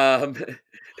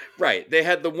 Right. They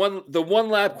had the one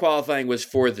lap qualifying was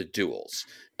for the duels.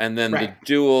 And then the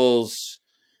duels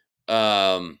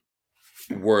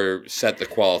were set the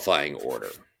qualifying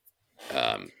order.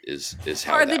 Is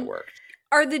how that worked.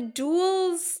 Are the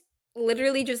duels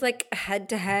literally just like head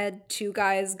to head, two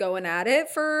guys going at it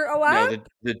for a lap? No,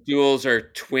 the duels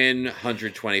are twin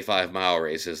 125-mile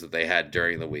races that they had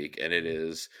during the week, and it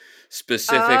is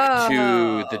specific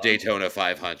to the Daytona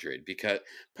 500 because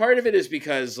part of it is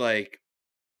because like,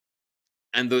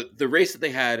 and the race that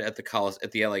they had at the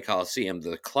LA Coliseum,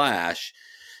 the Clash,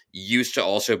 used to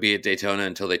also be at Daytona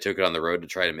until they took it on the road to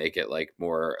try to make it like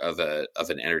more of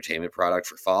an entertainment product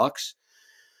for Fox.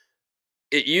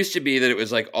 It used to be that it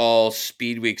was like all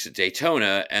speed weeks at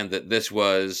Daytona, and that this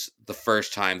was the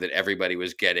first time that everybody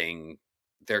was getting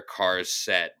their cars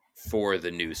set for the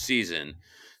new season.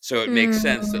 So it makes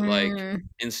sense that like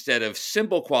instead of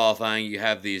simple qualifying, you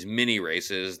have these mini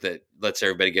races that lets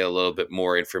everybody get a little bit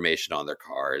more information on their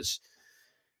cars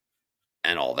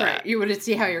and all that. Right. You wouldn't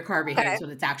see how your car behaves when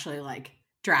it's actually like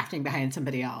drafting behind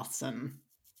somebody else and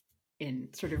in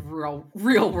sort of real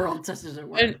world, just as it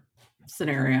were,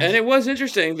 scenarios. And it was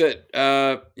interesting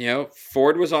that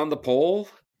Ford was on the pole.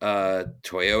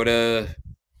 Toyota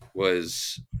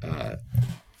was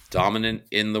dominant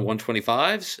in the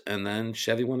 125s, and then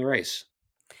Chevy won the race.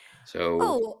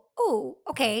 So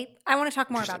okay. I want to talk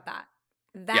more about that.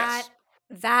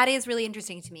 That is really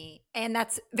interesting to me, and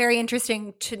that's very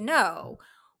interesting to know.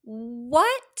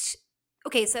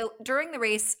 Okay, so during the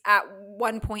race, at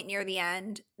one point near the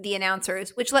end, the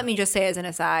announcers, which let me just say as an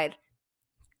aside,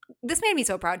 this made me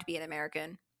so proud to be an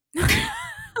American.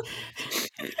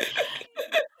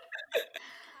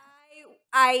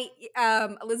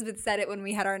 Elizabeth said it when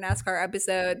we had our NASCAR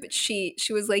episode, but she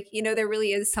was like, there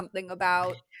really is something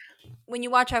about when you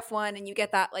watch F1 and you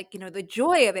get that, like, the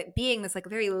joy of it being this like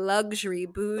very luxury,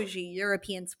 bougie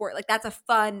European sport. Like that's a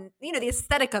fun, the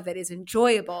aesthetic of it is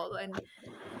enjoyable.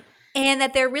 And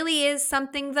that there really is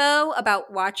something though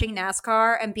about watching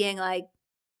NASCAR and being like,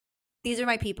 these are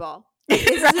my people.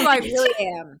 This is who I really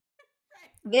am.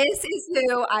 This is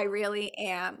who I really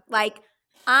am. Like,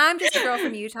 I'm just a girl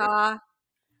from Utah.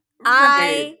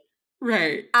 Right.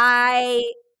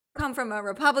 I come from a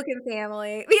Republican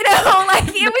family. Like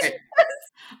it was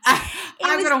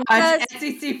I'm going to watch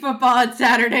SEC football on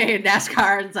Saturday and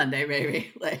NASCAR on Sunday,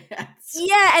 maybe.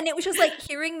 Yeah, and it was just like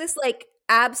hearing this like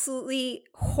absolutely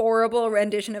horrible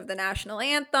rendition of the national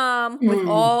anthem with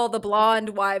all the blonde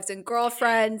wives and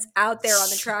girlfriends out there on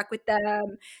the track with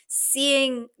them,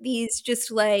 seeing these just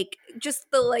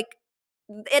the like,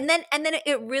 and then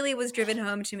it really was driven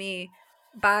home to me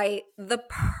by the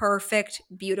perfect,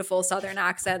 beautiful Southern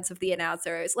accents of the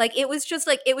announcers. Like it was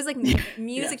like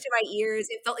music to my ears.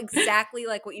 It felt exactly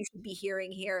like what you should be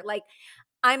hearing here. Like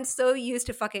I'm so used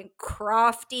to fucking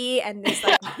crofty and this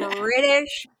like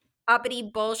British uppity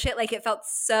bullshit. Like it felt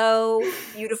so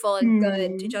beautiful and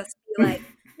good to just be like,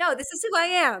 no, this is who I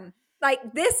am.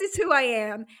 Like this is who I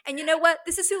am. And you know what?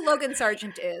 This is who Logan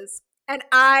Sargent is. And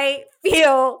I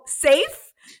feel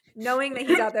safe knowing that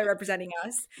he's out there representing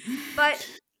us. But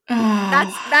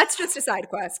that's just a side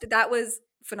quest. That was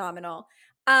phenomenal.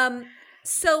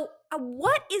 So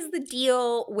what is the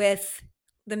deal with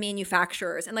the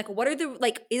manufacturers, and like what are the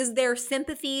like is there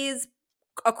sympathies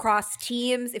across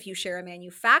teams if you share a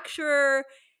manufacturer?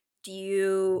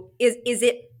 Is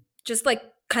it just like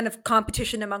kind of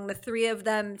competition among the three of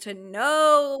them to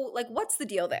know like what's the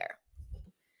deal there?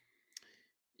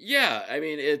 Yeah, I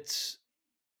mean it's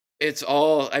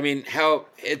all, I mean, how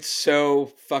it's so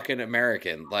fucking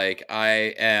American. Like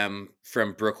I am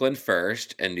from Brooklyn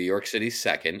first and New York City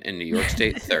second and New York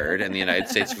State third and the United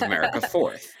States of America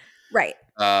fourth. Right.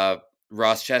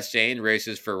 Ross Chastain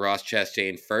races for Ross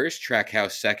Chastain first,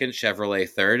 Trackhouse second, Chevrolet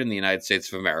third, and the United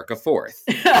States of America fourth.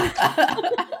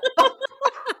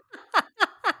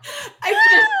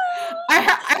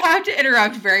 I have to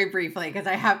interrupt very briefly because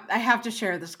I have to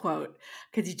share this quote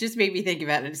because you just made me think of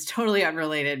it, and it's totally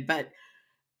unrelated. But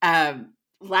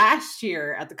last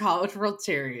year at the College World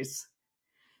Series,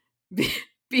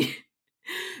 BT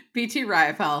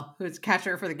Riafel, who was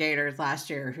catcher for the Gators last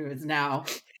year, who is now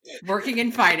working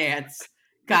in finance,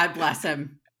 God bless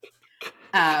him,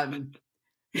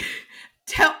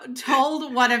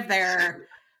 told one of the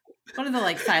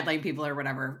like sideline people or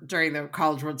whatever during the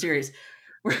College World Series,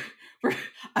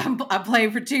 I'm playing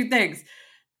for two things: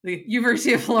 the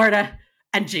University of Florida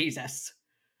and Jesus.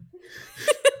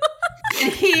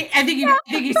 And I think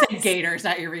he said Gators,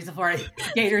 not University of Florida.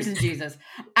 Gators and Jesus.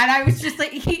 And I was just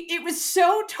like, it was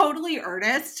so totally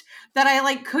earnest that I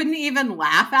like couldn't even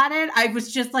laugh at it. I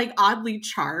was just like oddly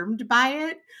charmed by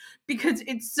it because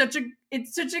it's such a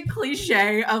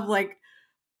cliche of like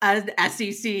an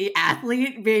SEC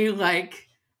athlete being like,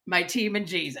 my team and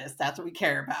Jesus, that's what we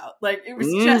care about. Like it was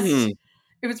just,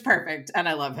 it was perfect, and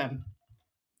I love him.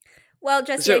 Well,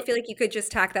 Jesse, I feel like you could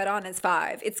just tack that on as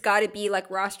 5. It's got to be like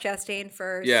Ross Chastain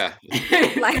first. Yeah.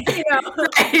 Like, you know.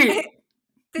 Right.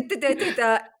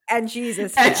 And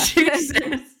Jesus. And Jesus.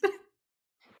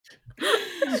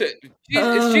 So,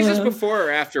 is Jesus before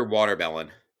or after watermelon?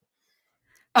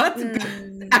 Oh, that's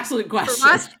an excellent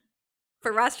question.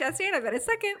 For Ross Chastain, I bet it's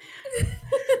second.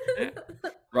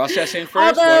 Ross Chastain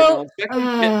first, watermelon second,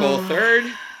 Pitbull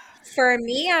third. For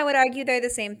me, I would argue they're the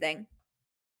same thing.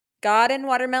 God and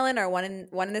watermelon are one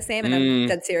and the same, and I'm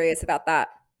dead serious about that.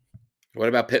 What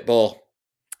about Pitbull?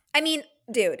 I mean,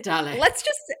 dude, Dalé. Let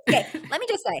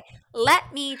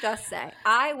me just say,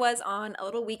 I was on a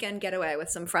little weekend getaway with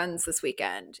some friends this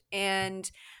weekend, and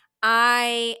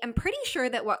I am pretty sure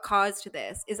that what caused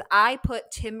this is I put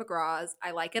Tim McGraw's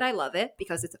I Like It, I Love It,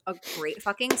 because it's a great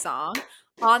fucking song,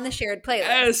 on the shared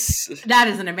playlist. Yes. That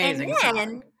is an amazing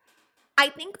song. I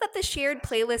think that the shared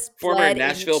playlist former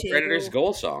Nashville Predators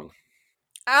goal song.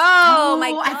 Oh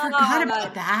my God. I forgot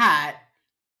about that.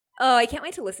 Oh, I can't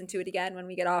wait to listen to it again when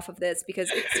we get off of this because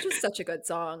it's just such a good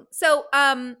song. So,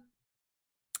 I'm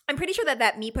pretty sure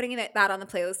that me putting that on the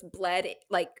playlist bled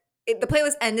like the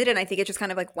playlist ended, and I think it just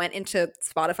kind of like went into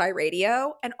Spotify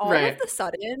radio, and all of a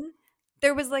sudden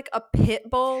there was like a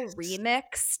Pitbull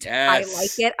remixed I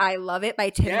Like It, I Love It by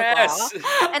Tim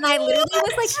McGraw. And I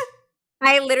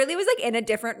literally was like in a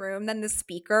different room than the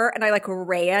speaker, and I like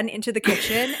ran into the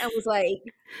kitchen and was like,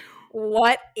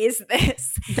 what is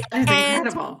this? That is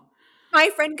incredible.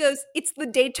 My friend goes, it's the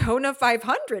Daytona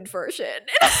 500 version.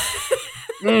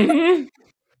 Mm-hmm.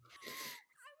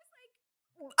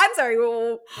 I'm sorry,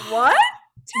 what?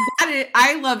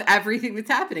 I love everything that's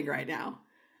happening right now.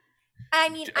 I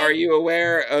mean, are you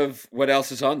aware of what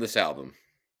else is on this album?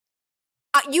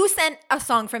 You sent a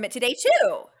song from it today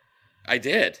too. I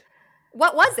did.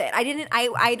 What was it?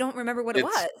 I don't remember what it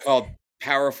was. It's called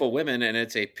Powerful Women, and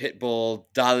it's a Pitbull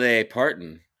Dalé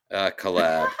Parton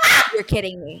collab. You're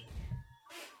kidding me.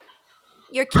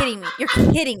 You're kidding me. You're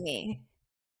kidding me.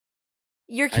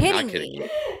 You're kidding I'm not kidding me.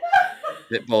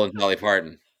 Pitbull and Dalé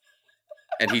Parton.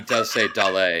 And he does say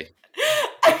Dalé.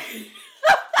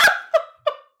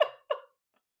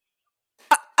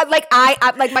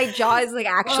 Like my jaw is like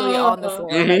actually on the floor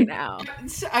right now.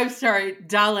 I'm sorry,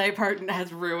 Dalé Parton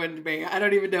has ruined me. I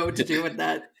don't even know what to do with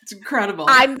that. It's incredible.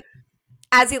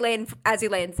 As Elaine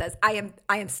says, I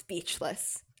am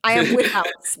speechless. I am without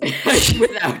speech.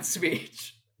 Without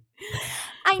speech.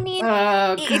 I mean,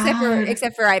 God.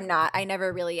 except for I'm not. I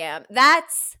never really am.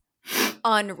 That's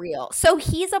unreal. So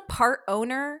he's a part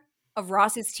owner of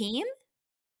Ross's team?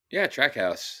 Yeah,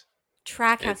 Trackhouse.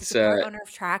 Trackhouse. He's a part owner of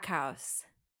Trackhouse.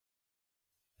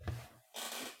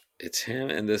 It's him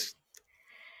and this.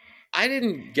 I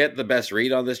didn't get the best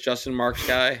read on this Justin Marks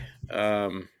guy.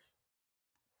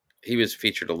 He was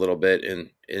featured a little bit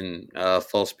in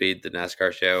Full Speed, the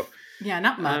NASCAR show. Yeah,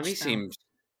 not much. He seems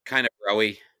kind of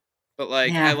broy, but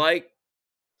like I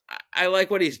like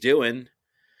what he's doing.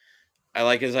 I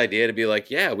like his idea to be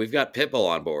like, yeah, we've got Pitbull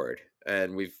on board,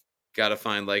 and we've got to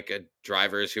find like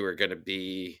drivers who are going to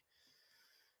be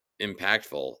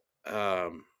impactful.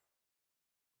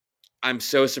 I'm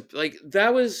so like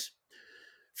that was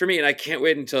for me, and I can't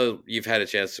wait until you've had a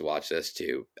chance to watch this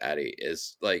too, Addie.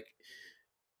 Is like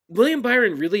William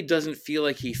Byron really doesn't feel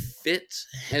like he fits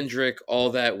Hendrick all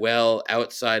that well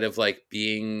outside of like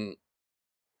being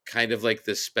kind of like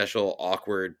this special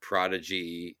awkward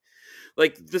prodigy.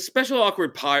 Like the special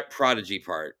awkward prodigy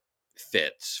part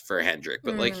fits for Hendrick,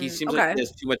 but like he seems like he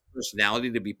has too much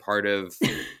personality to be part of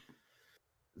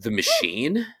the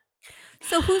machine.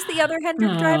 So who's the other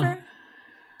Hendrick driver?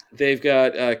 They've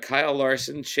got Kyle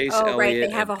Larson, Chase Elliott, right. They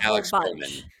have and a whole Alex bunch. Bowman.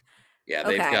 Yeah,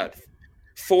 they've got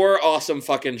 4 awesome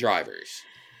fucking drivers.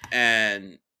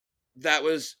 And that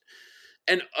was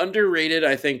an underrated,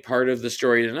 I think, part of the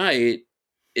story tonight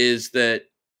is that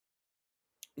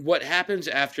what happens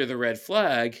after the red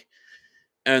flag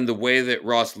and the way that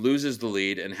Ross loses the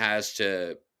lead and has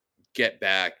to get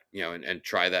back, and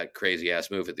try that crazy ass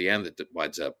move at the end that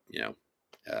winds up,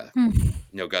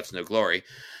 no guts, no glory.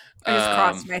 I just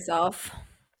crossed myself.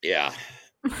 Yeah.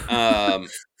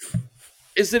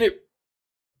 Is that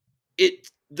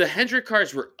the Hendrick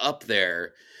cars were up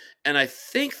there, and I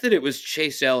think that it was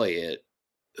Chase Elliott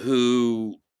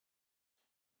who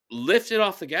lifted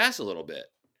off the gas a little bit.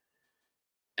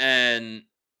 And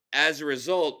as a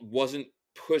result, wasn't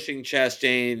pushing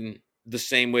Chastain the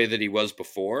same way that he was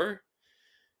before.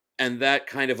 And that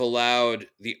kind of allowed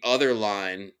the other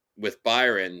line with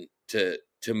Byron to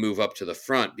move up to the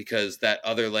front, because that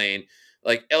other lane,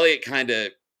 like Elliott kind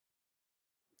of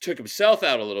took himself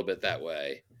out a little bit that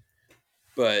way.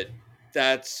 But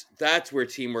that's where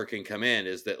teamwork can come in,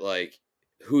 is that like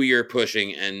who you're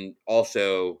pushing and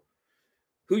also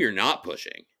who you're not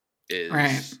pushing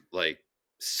is like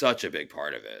such a big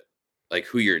part of it. Like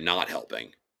who you're not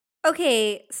helping.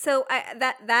 Okay, so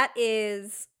that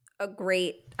is a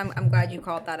great. I'm glad you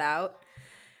called that out.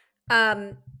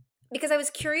 Because I was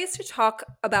curious to talk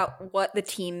about what the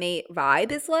teammate vibe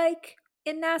is like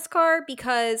in NASCAR,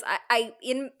 because I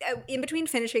in between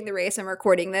finishing the race and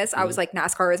recording this, I was like,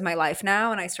 NASCAR is my life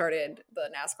now, and I started the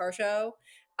NASCAR show.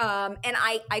 And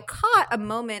I caught a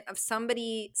moment of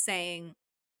somebody saying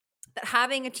that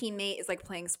having a teammate is like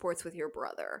playing sports with your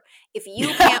brother. If you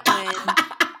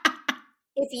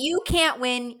can't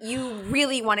win, you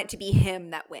really want it to be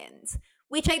him that wins.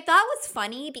 Which I thought was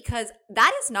funny, because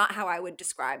that is not how I would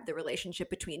describe the relationship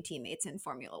between teammates in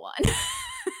Formula One.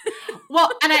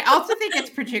 Well, and I also think it's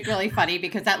particularly funny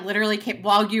because that literally came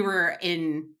while you were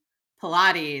in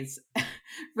Pilates.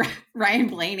 Ryan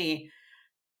Blaney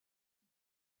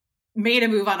made a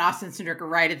move on Austin Cindric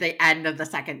right at the end of the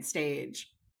second stage.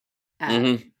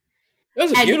 It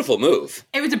was a beautiful move.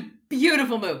 It was a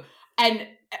beautiful move. And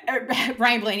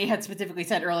Ryan Blaney had specifically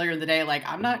said earlier in the day, like,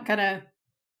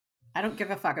 I don't give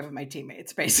a fuck about my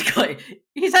teammates, basically.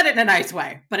 He said it in a nice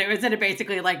way, but it was in a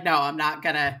basically like, no, I'm not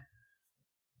gonna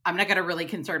really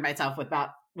concern myself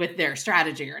with their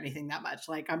strategy or anything that much.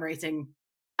 Like, I'm racing,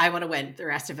 I want to win. The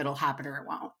rest of it'll happen or it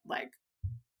won't. Like,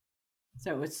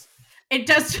 so it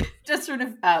does just sort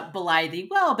of belie the,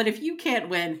 well, but if you can't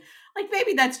win, like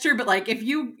maybe that's true, but like if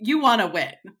you want to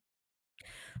win.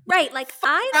 Right, like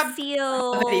I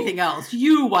feel anything else,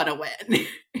 you want to win.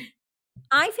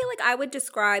 I feel like I would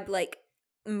describe like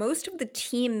most of the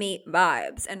teammate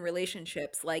vibes and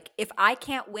relationships like, if I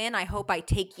can't win, I hope I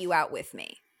take you out with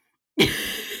me.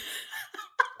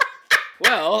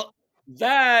 Well,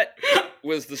 that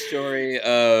was the story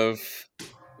of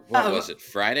what was it,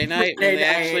 Friday night when they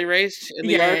actually raced in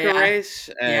the ARCA race?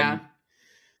 And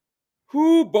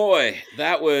whoo boy,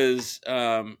 that was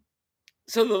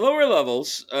so the lower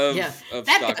levels of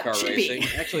stock car racing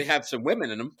actually have some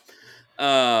women in them.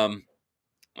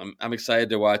 I'm excited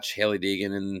to watch Haley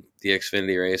Deegan in the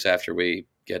Xfinity race after we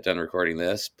get done recording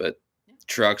this. But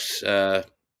trucks, a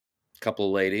couple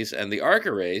of ladies, and the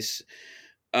ARCA race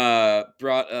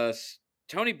brought us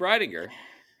Tony Breidinger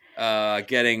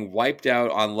getting wiped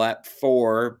out on lap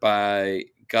 4 by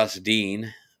Gus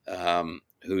Dean,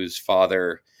 whose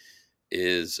father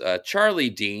is Charlie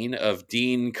Dean of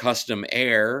Dean Custom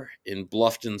Air in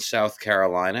Bluffton, South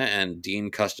Carolina, and Dean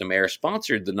Custom Air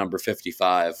sponsored the number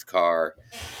 55 car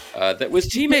that was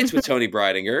teammates with Tony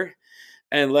Breidinger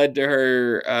and led to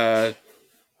her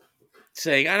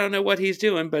saying, I don't know what he's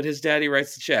doing, but his daddy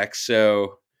writes the checks,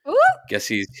 so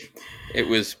guess it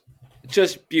was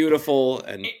just beautiful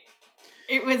and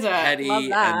it was petty love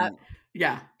that. and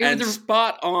yeah, and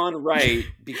spot on right,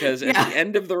 because at the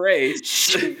end of the race,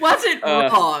 she wasn't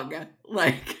wrong.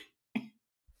 Like,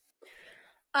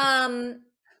 I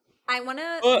want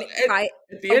to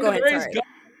at the end of the race,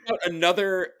 got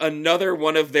another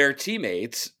one of their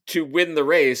teammates to win the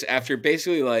race after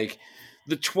basically like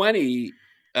the 20.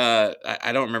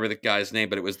 I don't remember the guy's name,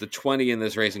 but it was the 20 in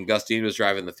this race, and Gus Dean was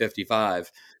driving the 55.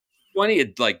 20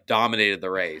 had like dominated the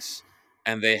race,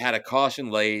 and they had a caution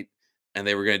late. And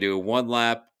they were going to do a one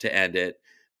lap to end it.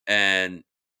 And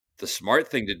the smart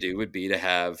thing to do would be to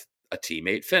have a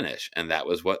teammate finish. And that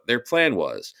was what their plan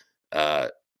was.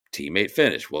 Teammate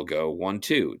finish. We'll go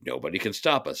 1-2. Nobody can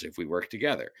stop us if we work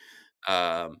together.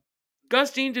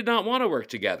 Gus Dean did not want to work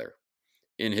together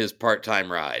in his part-time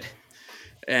ride.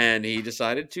 And he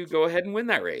decided to go ahead and win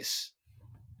that race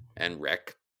and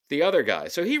wreck the other guy.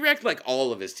 So he wrecked like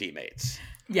all of his teammates.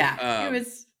 Yeah, it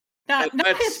was...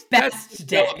 Not his best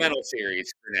day. Developmental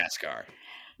series for NASCAR.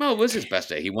 Well, it was his best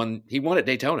day. He won at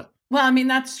Daytona. Well, I mean,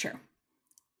 that's true.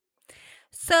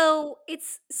 So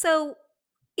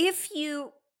if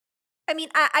you, I mean,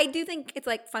 I do think it's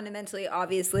like fundamentally,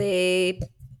 obviously,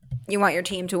 you want your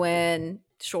team to win,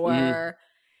 sure.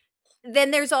 Mm-hmm.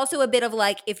 Then there's also a bit of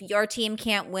like, if your team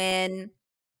can't win,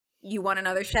 you want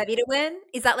another Chevy to win.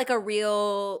 Is that like a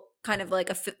real kind of like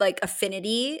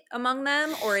affinity among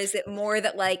them, or is it more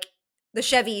that like the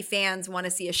Chevy fans want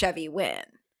to see a Chevy win?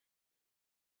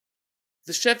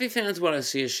 The Chevy fans want to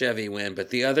see a Chevy win, but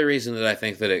the other reason that I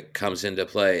think that it comes into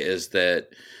play is that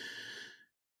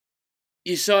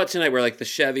you saw it tonight where like the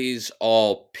Chevys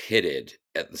all pitted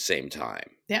at the same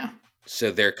time. Yeah. So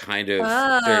they're kind of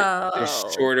they're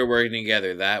sort of working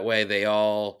together. That way they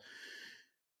all,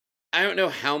 I don't know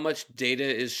how much data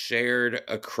is shared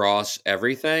across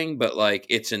everything, but like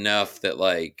it's enough that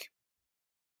like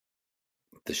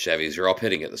the Chevys are all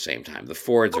pitting at the same time. The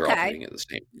Fords are all pitting at the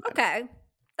same time. Okay.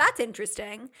 That's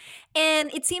interesting.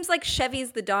 And it seems like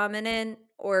Chevy's the dominant,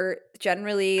 or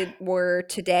generally were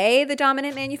today the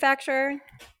dominant manufacturer.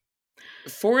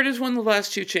 Ford has won the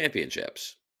last 2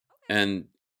 championships. And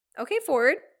okay,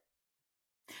 Ford.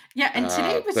 Yeah, and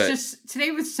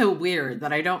today was so weird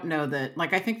that I don't know that,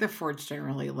 like, I think the Fords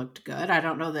generally looked good. I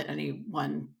don't know that any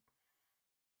one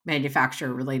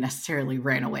manufacturer really necessarily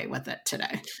ran away with it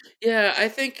today. Yeah, I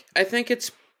think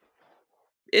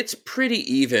it's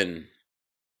pretty even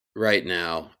right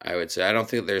now, I would say. I don't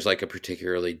think there's like a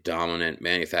particularly dominant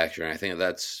manufacturer. And I think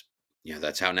that's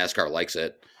how NASCAR likes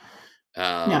it.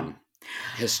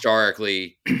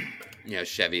 Historically,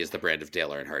 Chevy is the brand of Dale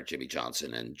Earnhardt, Jimmy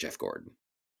Johnson, and Jeff Gordon.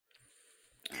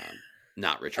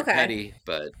 Not Richard Petty,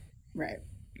 but right.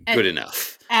 Good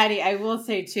enough. Addie, I will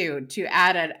say too, to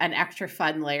add an extra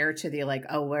fun layer to the like,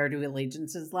 oh, where do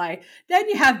allegiances lie? Then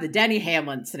you have the Denny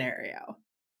Hamlin scenario.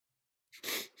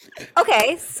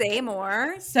 Okay, say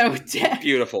more. So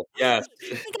beautiful. Yes.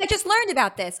 I think I just learned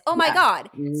about this. Oh my God.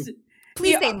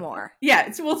 Please say more.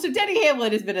 Yeah. So Denny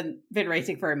Hamlin has been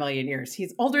racing for 1 million years.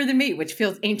 He's older than me, which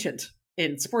feels ancient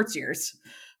in sports years.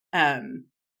 And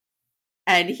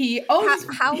he owns.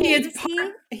 How old is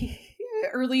he?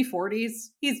 Early 40s.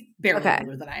 He's barely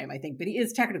older than I am, I think, but he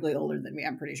is technically older than me,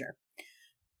 I'm pretty sure.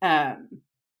 But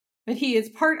he is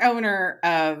part owner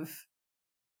of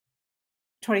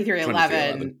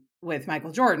 2311 with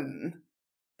Michael Jordan,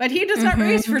 but he does not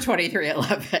race for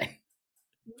 2311.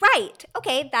 Right.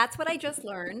 Okay, that's what I just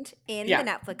learned in the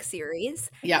Netflix series.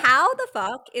 Yeah. How the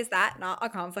fuck is that not a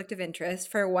conflict of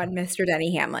interest for one Mr.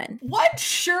 Denny Hamlin? What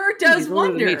sure does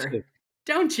wonder,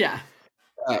 don't you?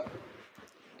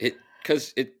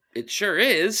 Because it sure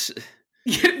is.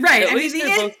 Right. At least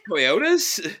they're both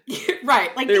Toyotas.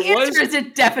 Right. Like the answer is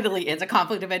it definitely is a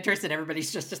conflict of interest and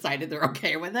everybody's just decided they're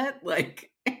okay with it.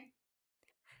 Like,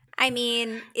 I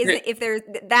mean,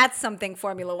 that's something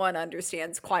Formula One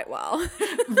understands quite well.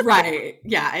 Right.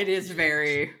 Yeah, it is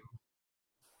very.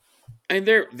 And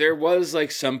there was like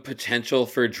some potential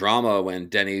for drama when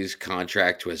Denny's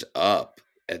contract was up.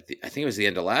 I think it was the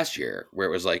end of last year, where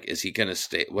it was like, is he going to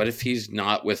stay? What if he's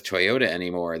not with Toyota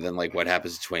anymore? Then like, what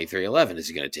happens to 2311? Is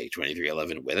he going to take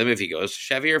 2311 with him if he goes to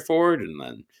Chevy or Ford? And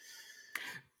then,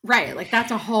 right, like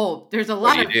that's there's a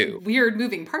lot of weird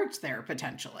moving parts there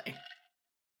potentially.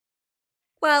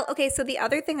 Well, okay, so the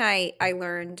other thing I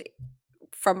learned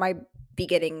from my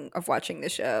beginning of watching the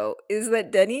show is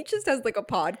that Denny just has like a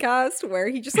podcast where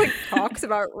he just like talks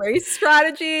about race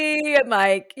strategy and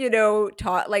like, you know,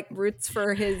 like roots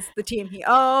for the team he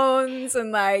owns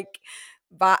and like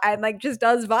just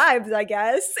does vibes, I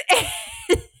guess.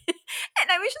 And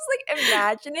I was just like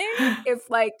imagining if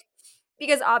like,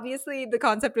 because obviously the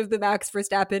concept of the Max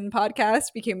Verstappen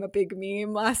podcast became a big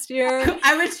meme last year.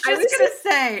 I was just going to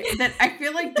say that I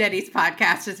feel like Denny's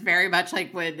podcast is very much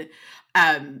like when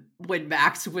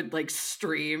Max would like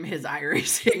stream his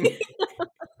iRacing.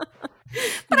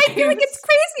 But I feel like it's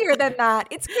crazier than that.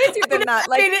 It's crazier than that.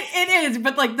 Like, I mean, it is,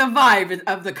 but like the vibe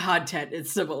of the content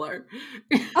is similar.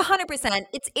 100%.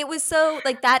 It was so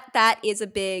like that's a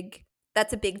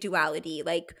big duality.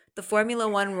 Like the Formula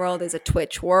One world is a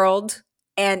Twitch world,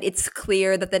 and it's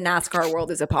clear that the NASCAR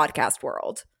world is a podcast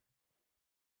world.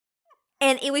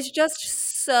 And it was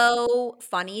just so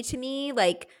funny to me,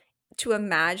 like to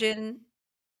imagine.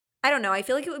 I don't know. I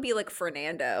feel like it would be like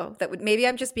Fernando. Maybe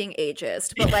I'm just being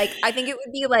ageist, but like I think it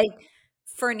would be like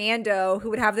Fernando who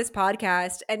would have this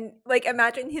podcast, and like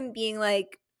imagine him being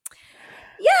like,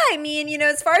 yeah, I mean, you know,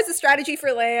 as far as the strategy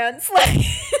for Lance, like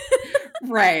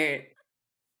right.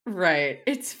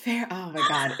 It's fair. Oh my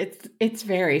God. It's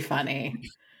very funny.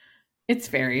 It's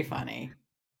very funny.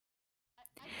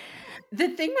 The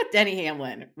thing with Denny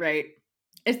Hamlin, right,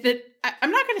 is that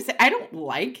I'm not going to say I don't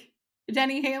like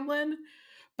Denny Hamlin,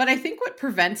 but I think what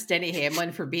prevents Denny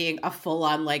Hamlin from being a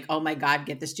full-on like, oh my God,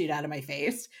 get this dude out of my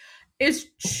face, is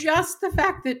just the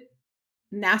fact that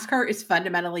NASCAR is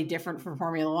fundamentally different from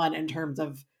Formula One in terms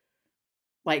of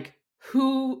like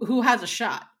who has a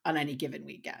shot on any given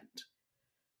weekend.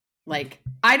 Like,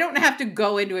 I don't have to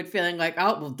go into it feeling like,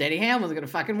 oh, well, Denny Hamlin's going to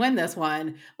fucking win this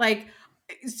one. Like,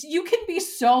 you can be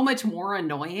so much more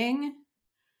annoying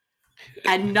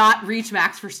and not reach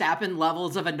Max Verstappen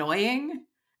levels of annoying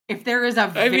if there is a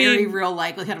very real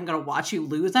likelihood I'm going to watch you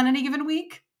lose on any given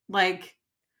week. Like,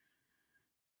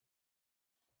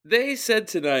 they said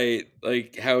tonight,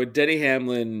 like how Denny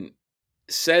Hamlin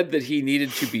said that he needed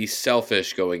to be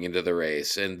selfish going into the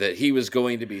race and that he was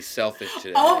going to be selfish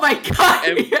today. Oh my God.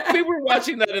 And we were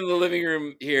watching that in the living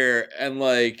room here and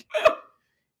like,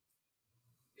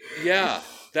 yeah,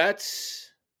 that's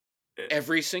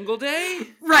every single day.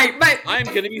 Right. I'm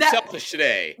going to be selfish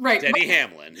today. Right. Denny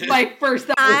Hamlin. My first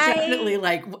thought was definitely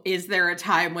like, is there a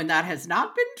time when that has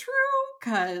not been true?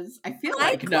 Because I feel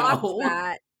like no.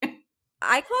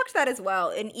 I clocked that as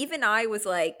well. And even I was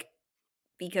like,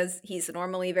 because he's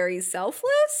normally very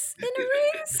selfless in a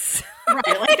race.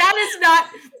 Right. Like that is not,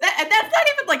 and that's not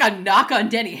even like a knock on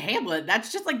Denny Hamlin.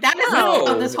 That's just like, that is not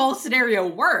how this whole scenario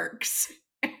works.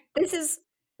 This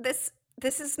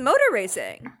is motor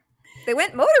racing. They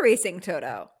went motor racing,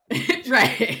 Toto.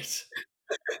 Right.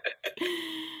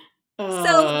 So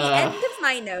the end of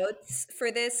my notes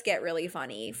for this get really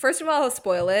funny. First of all, I'll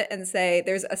spoil it and say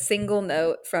there's a single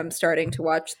note from starting to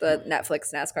watch the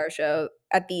Netflix NASCAR show.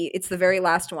 It's the very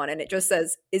last one, and it just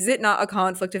says, "Is it not a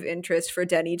conflict of interest for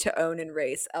Denny to own and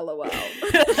race?" LOL.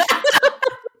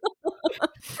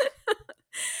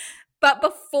 But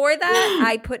before that,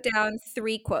 I put down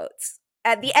 3 quotes.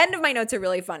 At the end of my notes are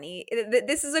really funny.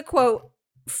 This is a quote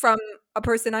from a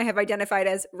person I have identified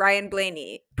as Ryan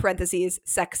Blaney, parentheses,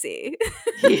 sexy.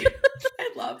 I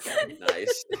love that.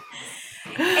 Nice.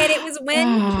 And it was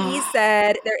when he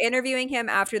said, they're interviewing him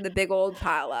after the big old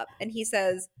pileup, and he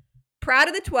says, "Proud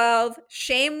of the 12,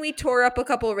 shame we tore up a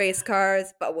couple race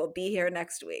cars, but we'll be here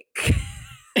next week."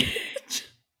 And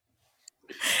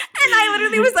I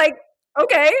literally was like,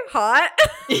 okay, hot.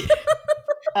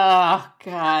 Oh,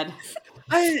 God.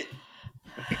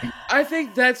 I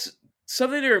think that's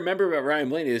something to remember about Ryan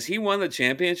Blaney is he won the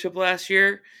championship last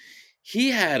year.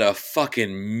 He had a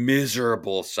fucking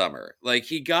miserable summer. Like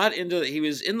he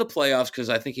was in the playoffs because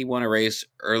I think he won a race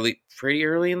pretty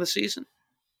early in the season.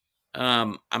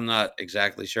 I'm not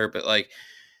exactly sure, but like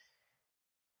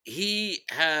he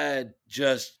had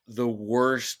just the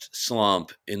worst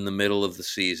slump in the middle of the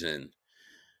season.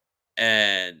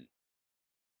 And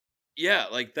yeah,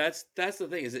 like that's the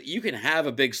thing is that you can have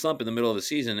a big slump in the middle of the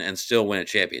season and still win a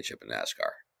championship in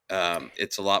NASCAR.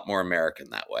 It's a lot more American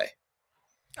that way.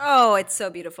 Oh, it's so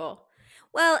beautiful.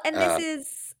 Well, and this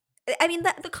is, I mean,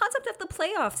 the concept of the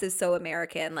playoffs is so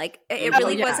American. Like it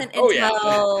really wasn't until,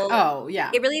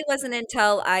 it really wasn't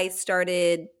until I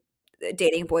started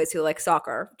dating boys who like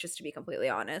soccer, just to be completely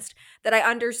honest, that I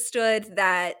understood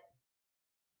that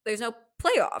there's no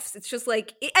playoffs. It's just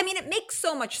like, it makes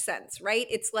so much sense, right?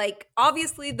 It's like,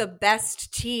 obviously the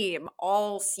best team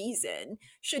all season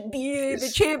should be the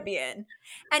champion.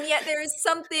 And yet there is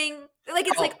something like,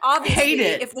 it's like, obviously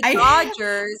if the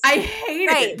Dodgers. I hate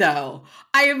it though.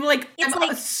 I am like,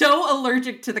 I'm so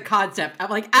allergic to the concept. I'm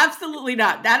like, absolutely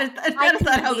not. That is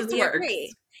not how this works.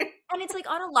 Agree. And it's like,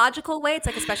 on a logical way, it's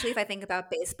like, especially if I think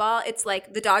about baseball, it's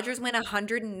like the Dodgers win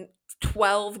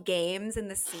 112 games in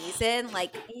the season.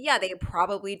 Like, yeah, they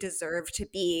probably deserve to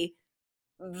be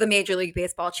the Major League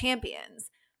Baseball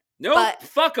champions. Nope,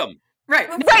 fuck them. Right.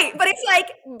 But it's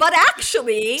like, but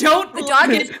actually, the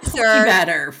Dodgers deserve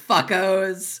better,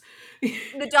 fuckos.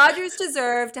 The Dodgers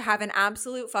deserve to have an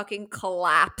absolute fucking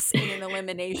collapse in an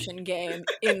elimination game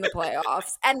in the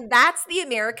playoffs. And that's the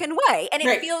American way. And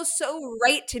it feels so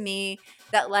right to me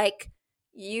that, like,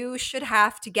 you should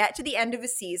have to get to the end of a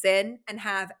season and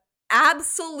have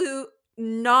absolute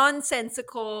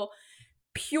nonsensical,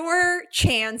 pure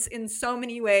chance in so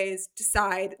many ways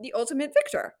decide the ultimate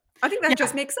victor. I think that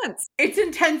just makes sense. It's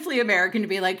intensely American to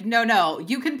be like, no,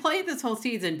 you can play this whole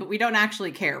season, but we don't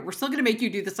actually care. We're still going to make you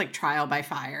do this like trial by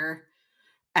fire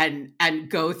and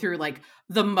go through like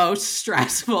the most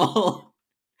stressful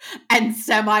and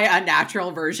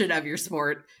semi-unnatural version of your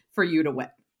sport for you to win.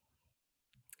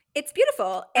 It's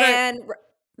beautiful. And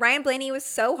Ryan Blaney was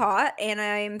so hot, and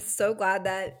I'm so glad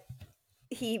that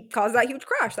he caused that huge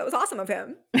crash. That was awesome of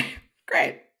him.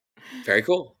 Great. Very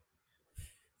cool.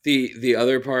 The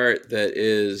other part that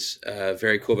is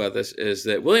very cool about this is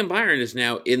that William Byron is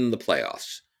now in the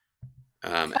playoffs.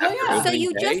 So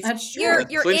you day, just you're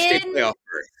in.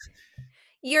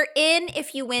 You're in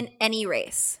if you win any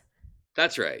race.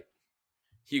 That's right.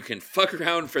 You can fuck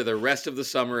around for the rest of the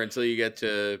summer until you get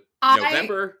to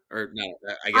November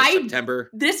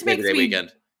September. This makes me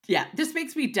weekend. Yeah, this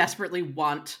makes me desperately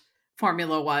want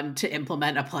Formula One to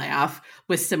implement a playoff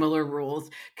with similar rules.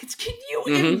 Because can you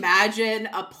imagine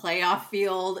a playoff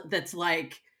field that's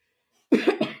like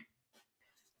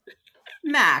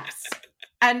Max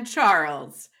and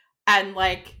Charles and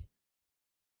like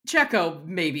Checo,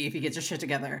 maybe if he gets his shit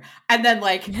together, and then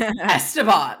like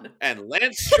Esteban and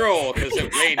Lance Stroll because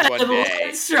it rained one day.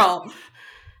 Lance Stroll.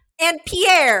 And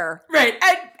Pierre. Right.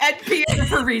 And Pierre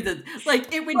for reasons.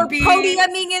 Like, it would be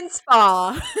podiuming in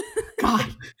Spa.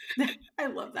 God. I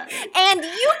love that. And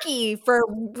Yuki for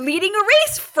leading a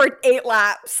race for 8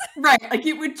 laps. Right. Like,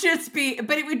 it would just be,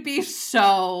 but it would be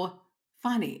so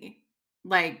funny.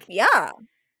 Like, yeah.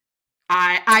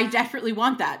 I definitely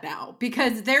want that now,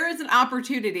 because there is an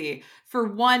opportunity for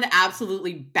one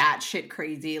absolutely batshit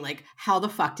crazy, like, how the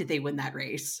fuck did they win that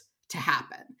race to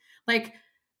happen? Like,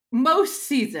 most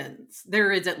seasons,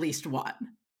 there is at least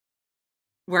one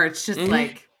where it's just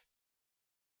like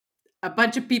a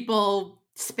bunch of people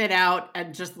spin out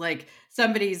and just like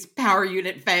somebody's power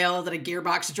unit fails and a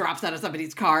gearbox drops out of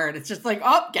somebody's car and it's just like,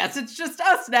 oh, guess it's just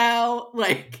us now.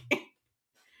 Like,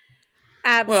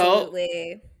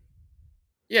 absolutely. Well,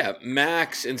 yeah,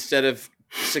 Max, instead of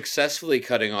successfully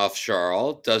cutting off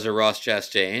Charles, does a Ross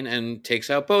Chastain and takes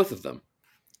out both of them.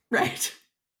 Right.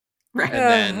 Right.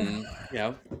 And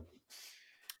then,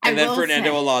 and then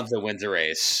Fernando Alonso wins a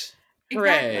race.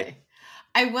 Exactly. Hooray.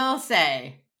 I will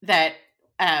say that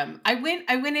I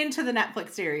went into the Netflix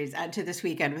series to this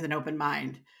weekend with an open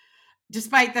mind,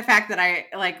 despite the fact that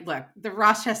look, the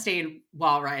Ross Chastain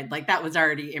wall ride, like that was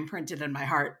already imprinted in my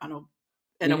heart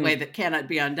in a way that cannot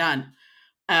be undone.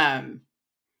 But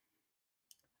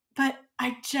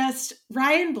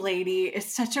Ryan Blaney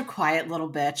is such a quiet little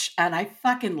bitch, and I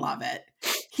fucking love it.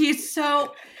 He's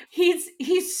so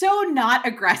not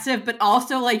aggressive, but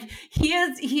also like he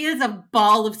is a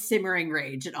ball of simmering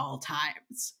rage at all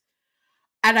times.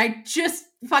 And I just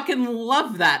fucking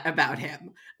love that about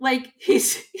him. Like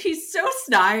he's so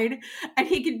snide, and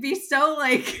he can be so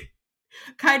like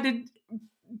kind of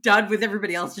done with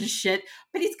everybody else's shit,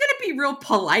 but he's gonna be real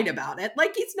polite about it.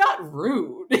 Like he's not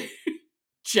rude.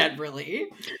 Generally,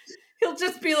 he'll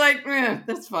just be like,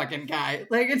 this fucking guy.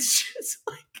 Like, it's just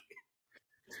like,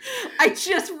 I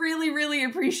just really, really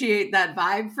appreciate that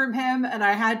vibe from him. And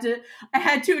I had to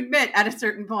admit at a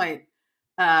certain point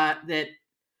that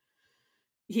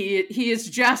he is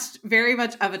just very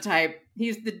much of a type.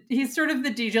 He's sort of the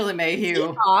DJ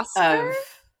LeMahieu Oscar?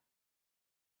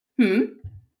 of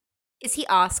Is he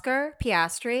Oscar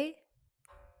Piastri?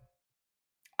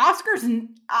 Oscar's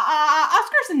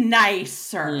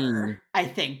nicer, I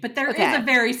think, but there is a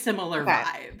very similar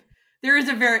vibe. There is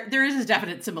a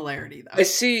definite similarity, though. I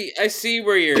see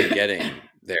where you're getting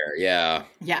there. Yeah.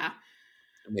 Yeah.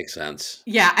 That makes sense.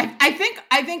 Yeah, I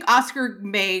think Oscar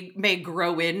may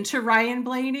grow into Ryan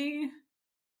Blaney.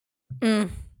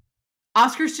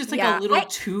 Oscar's just like a little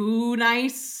too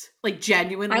nice, like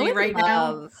genuinely right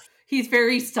now. He's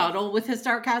very subtle with his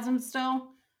sarcasm still,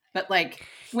 but like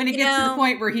when it gets to the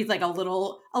point where he's like a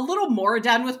little more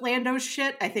done with Lando's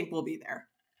shit, I think we'll be there.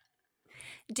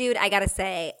 Dude, I gotta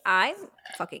say, I'm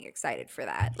fucking excited for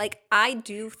that. Like, I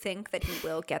do think that he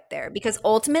will get there because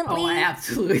ultimately, I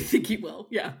absolutely think he will.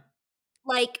 Yeah.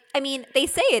 Like, I mean, they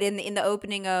say it in the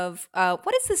opening of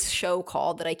what is this show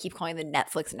called that I keep calling the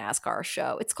Netflix NASCAR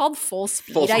show? It's called Full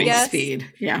Speed, I guess.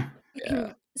 Speed, yeah.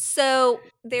 So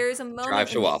there's a moment.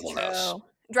 Drive to Waffle House.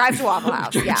 Drive to Waffle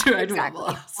House. Yeah,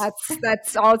 exactly.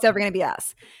 That's all it's ever going to be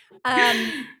us.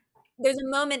 There's a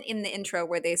moment in the intro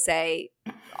where they say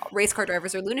race car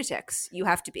drivers are lunatics. You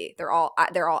have to be. They're all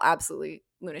absolutely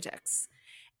lunatics.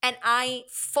 And I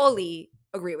fully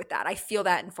agree with that. I feel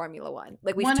that in Formula One.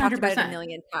 Like we've 100%. Talked about it a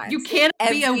million times. You can't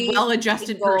be a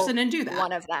well-adjusted person and do that.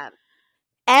 One of them.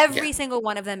 Every single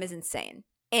one of them is insane.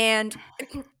 And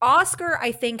Oscar,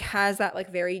 I think, has that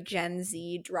like very Gen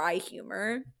Z dry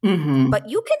humor. Mm-hmm. But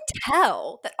you can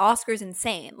tell that Oscar's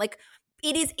insane. Like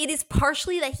it is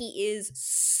partially that he is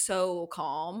so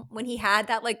calm. When he had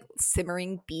that like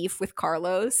simmering beef with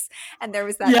Carlos, and there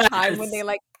was that time when they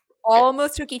like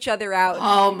almost took each other out.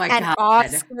 Oh my God.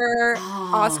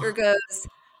 Oscar goes,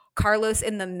 Carlos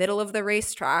in the middle of the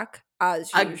racetrack,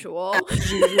 as usual.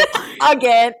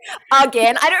 Again. I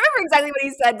don't remember exactly what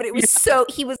he said, but it was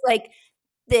he was like,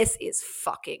 this is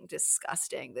fucking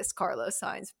disgusting, this Carlos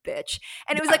Sainz bitch.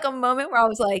 And it was like a moment where I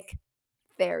was like,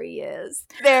 there he is.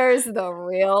 There's the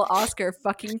real Oscar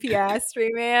fucking Piastri,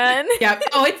 man. Yeah.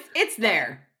 Oh, it's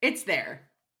there. It's there.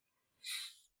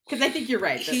 Because I think you're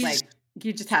right. That like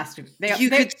you just have to.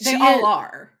 They all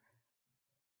are.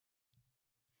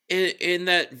 In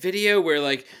that video where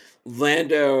like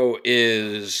Lando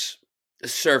is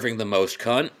serving the most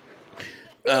cunt.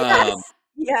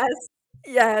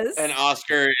 Yes. And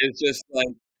Oscar is just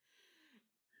like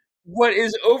what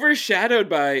is overshadowed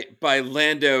by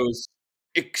Lando's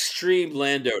extreme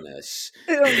Lando-ness.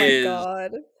 Oh my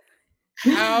God.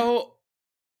 How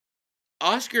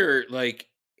Oscar, like,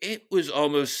 it was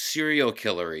almost serial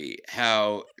killery.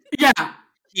 How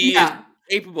he is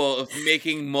capable of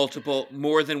making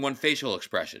more than one facial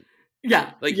expression.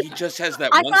 Yeah. Like he just has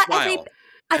that one smile.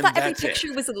 I thought every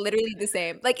picture was literally the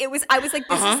same. Like I was like,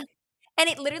 this is, and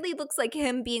it literally looks like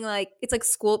him being like, it's like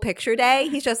school picture day.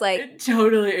 He's just like, it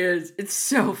totally is. It's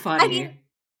so funny. I mean,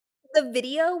 the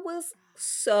video was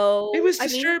so. It was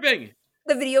disturbing.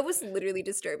 The video was literally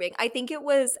disturbing. I think it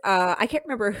was. I can't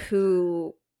remember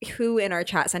who in our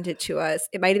chat sent it to us.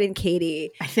 It might have been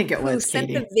Katie. I think it was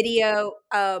Katie. Sent the video.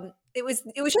 It was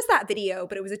just that video,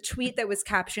 but it was a tweet that was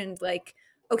captioned like,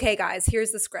 "Okay, guys,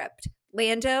 here's the script.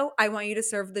 Lando, I want you to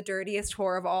serve the dirtiest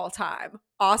whore of all time.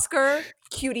 Oscar,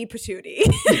 cutie patootie."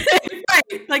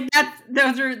 Right, like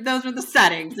those are the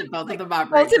settings that both of them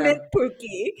operate. Ultimate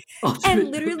pookie.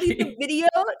 And literally the video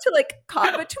to like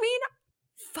caught between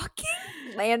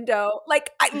fucking Lando.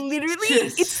 Like I literally,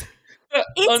 it's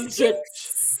literally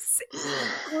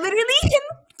him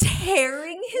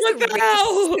tearing his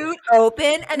suit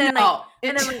open and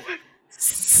then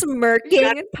smirking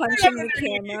and punching the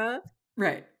camera.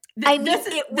 Right.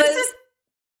 It was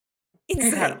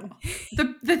insane. Incredible.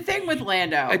 The thing with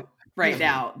Lando right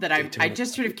now that I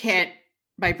just sort of can't,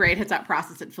 my brain has not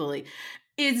processed it fully,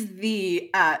 is the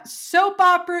soap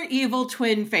opera evil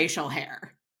twin facial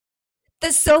hair.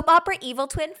 The soap opera evil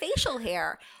twin facial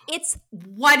hair. It's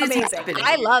amazing. Happening.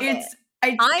 I love it.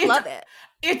 I love it.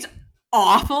 It's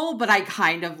awful, but I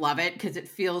kind of love it because it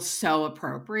feels so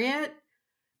appropriate.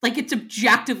 Like it's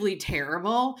objectively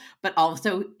terrible, but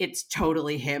also it's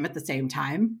totally him at the same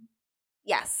time.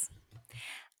 Yes.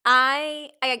 I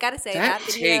gotta say that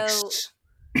video.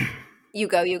 You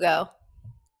go.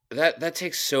 That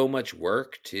takes so much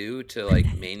work too to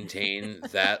like maintain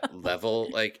that level.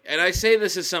 Like, and I say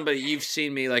this as somebody, you've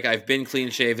seen me, like I've been clean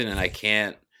shaven and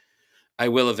I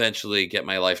will eventually get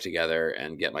my life together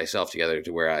and get myself together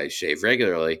to where I shave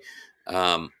regularly.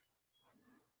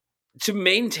 To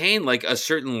maintain like a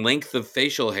certain length of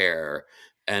facial hair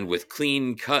and with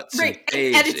clean cuts and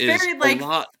fades and it's very like a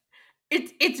lot.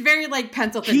 It's very like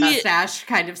pencil thin mustache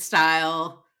kind of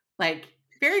style, like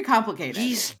very complicated.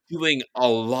 He's doing a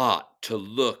lot to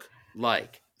look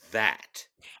like that,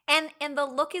 and the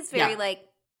look is very like,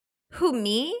 who,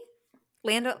 me,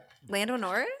 Lando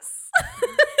Norris.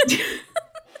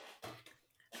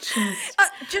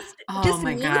 Just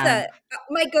my me God.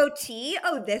 My goatee.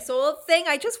 Oh, this old thing.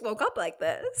 I just woke up like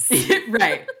this.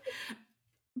 Right.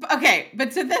 Okay,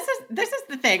 but so this is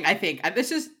the thing, I think. This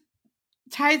just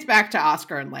ties back to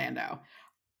Oscar and Lando.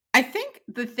 I think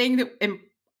the thing that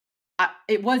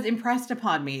it was impressed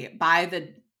upon me by the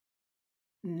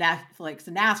Netflix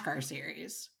NASCAR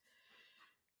series,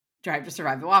 Drive to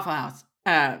Survive the Waffle House,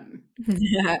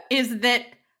 is that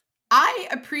I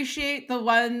appreciate the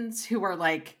ones who are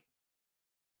like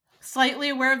slightly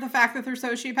aware of the fact that they're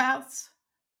sociopaths.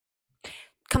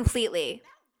 Completely.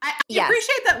 I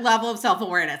appreciate that level of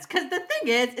self-awareness, because the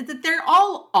thing is that they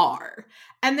all are,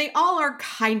 and they all are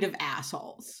kind of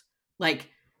assholes. Like,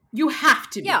 you have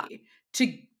to be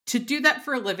to do that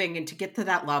for a living and to get to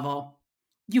that level.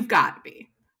 You've got to be.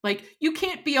 Like, you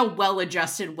can't be a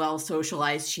well-adjusted,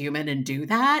 well-socialized human and do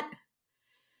that.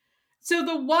 So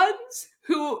the ones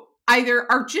who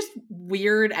either are just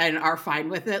weird and are fine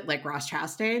with it, like Ross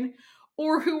Chastain,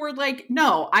 or who are like,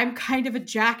 no, I'm kind of a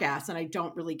jackass and I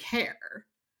don't really care.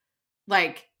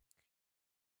 Like,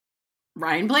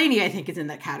 Ryan Blaney, I think, is in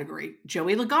that category.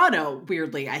 Joey Logano,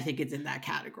 weirdly, I think is in that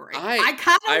category.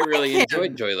 I really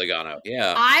enjoyed Joey Logano.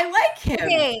 Yeah, I like him.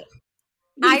 Okay,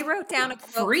 I wrote down a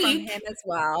quote from him as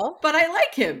well, but I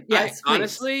like him. Yes,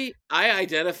 honestly, I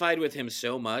identified with him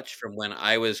so much from when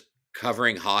I was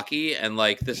covering hockey, and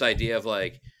like this idea of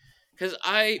like, because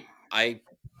I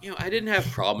didn't have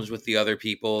problems with the other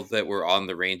people that were on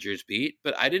the Rangers beat,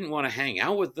 but I didn't want to hang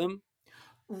out with them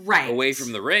away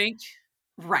from the rink.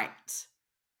 Right.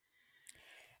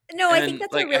 No, I think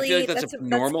that's like, a really. I feel like that's a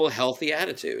normal, healthy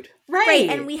attitude. Right,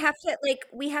 and we have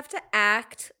to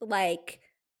act like,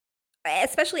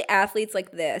 especially athletes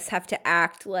like this have to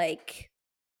act like.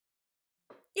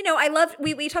 I love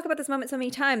we talk about this moment so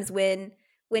many times when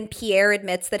Pierre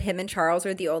admits that him and Charles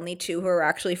are the only two who are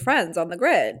actually friends on the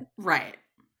grid. Right.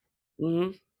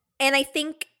 Mm-hmm. And I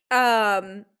think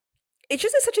it's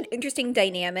just such an interesting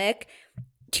dynamic.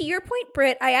 To your point,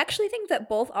 Britt, I actually think that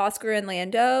both Oscar and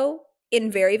Lando, in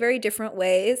very, very different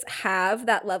ways, have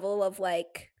that level of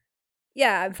like,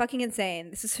 yeah, I'm fucking insane.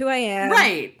 This is who I am.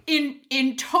 Right.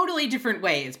 In totally different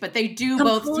ways, but they do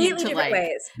both seem to like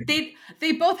ways.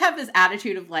 They both have this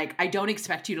attitude of like, I don't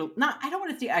expect you to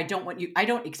I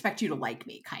don't expect you to like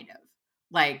me, kind of.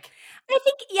 Like,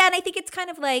 and I think it's kind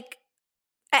of like,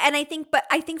 and I think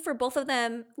for both of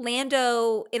them,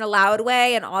 Lando in a loud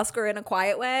way and Oscar in a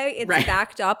quiet way, it's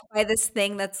backed up by this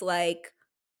thing that's like,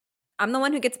 I'm the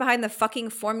one who gets behind the fucking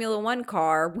Formula One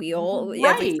car wheel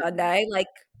every Sunday. Like,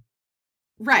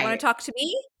 you want to talk to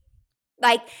me?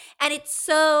 Like, and it's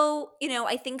so,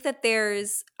 I think that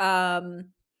there's,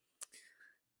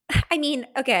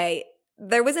 okay,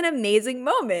 there was an amazing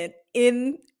moment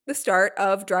in the start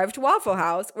of Drive to Waffle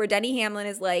House where Denny Hamlin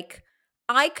is like,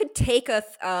 I could take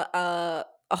a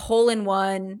hole in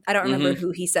one. I don't remember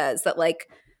who he says that like.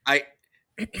 I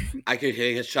could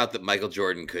hit a shot that Michael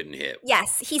Jordan couldn't hit.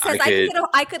 Yes, he says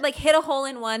I could like hit a hole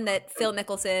in one that Phil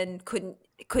Mickelson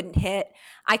couldn't hit.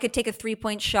 I could take a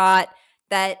 3-point shot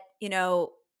that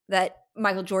that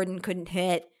Michael Jordan couldn't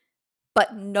hit.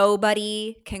 But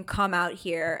nobody can come out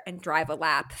here and drive a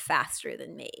lap faster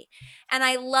than me. And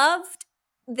I loved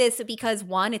this because,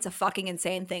 one, it's a fucking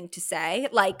insane thing to say.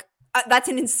 Like, that's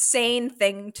an insane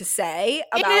thing to say.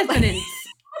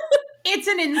 It's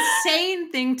an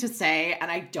insane thing to say,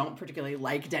 and I don't particularly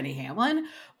like Denny Hamlin.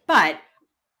 But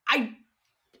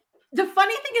the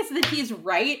funny thing is that he's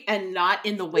right, and not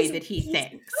in the way that he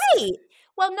thinks. Right.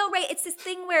 Well, no, right. It's this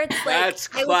thing where it's like that's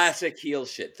classic heel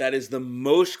shit. That is the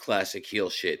most classic heel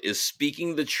shit, is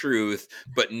speaking the truth,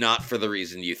 but not for the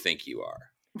reason you think you are.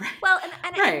 Right. Well,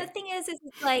 and the thing is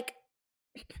like,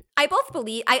 I both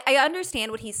believe I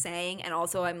understand what he's saying, and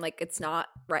also I'm like, it's not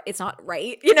right. It's not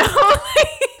right.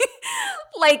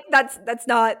 Like that's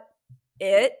not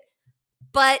it.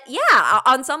 But yeah,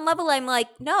 on some level, I'm like,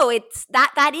 no, it's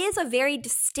that is a very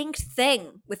distinct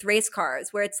thing with race cars,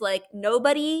 where it's like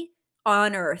nobody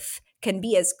on earth can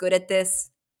be as good at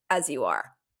this as you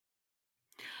are.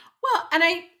 Well, and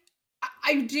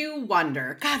I do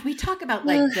wonder, God, we talk about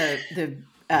like the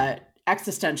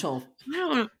existential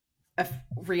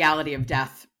reality of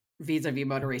death vis-a-vis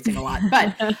motor racing a lot,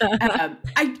 but I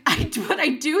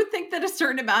do think that a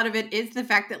certain amount of it is the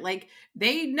fact that like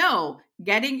they know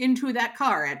getting into that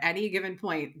car at any given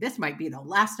point, this might be the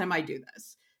last time I do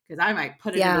this, because I might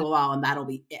put it into a wall and that'll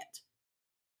be it.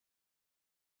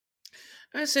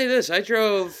 I say this, I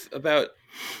drove about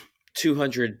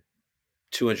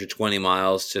 220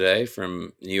 miles today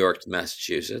from New York to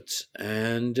Massachusetts,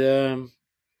 and I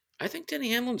think Denny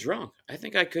Hamlin's wrong. I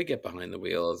think I could get behind the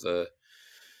wheel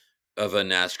of a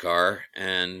NASCAR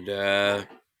and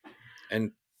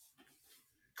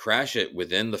crash it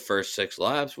within the first 6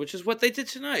 laps, which is what they did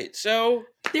tonight. So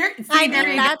there you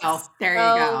go. There you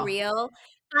go. Real.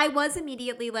 I was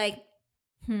immediately like,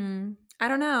 I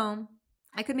don't know.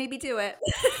 I could maybe do it.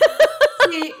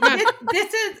 See,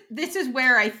 this is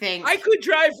where I think I could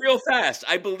drive real fast.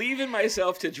 I believe in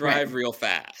myself to drive real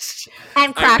fast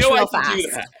and crash real fast.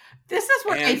 This is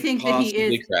where I think that he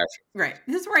is crash. Right.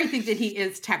 This is where I think that he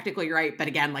is technically right, but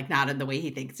again, like not in the way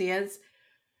he thinks he is.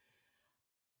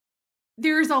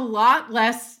 There's a lot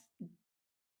less.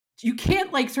 You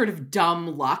can't like sort of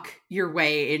dumb luck your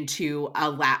way into a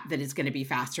lap that is going to be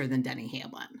faster than Denny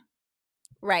Hamlin.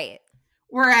 Right.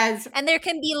 Whereas, and there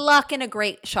can be luck in a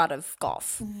great shot of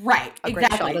golf. Right.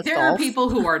 Exactly. There are people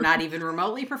who are not even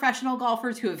remotely professional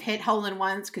golfers who have hit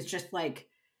hole-in-ones because just like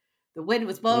the wind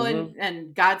was blowing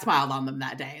and God smiled on them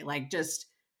that day. Like just,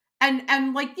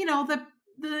 and like, you know,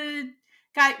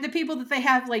 the people that they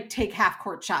have like take half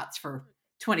court shots for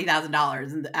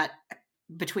 $20,000 and at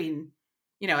between,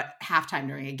 you know, at halftime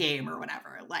during a game or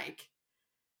whatever, like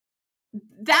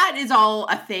that is all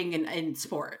a thing in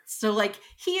sports. So like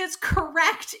he is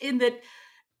correct in that,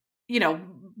 you know,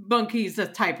 monkeys as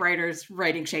typewriters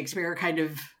writing Shakespeare kind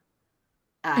of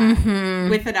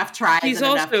with enough tries and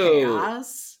enough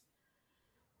chaos.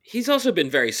 He's also been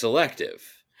very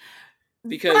selective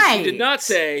because he did not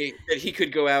say that he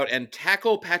could go out and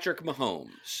tackle Patrick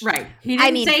Mahomes. Right. He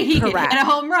didn't say he could hit a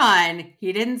home run.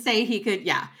 He didn't say he could,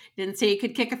 he didn't say he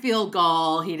could kick a field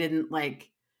goal. He didn't like,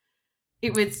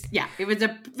 it was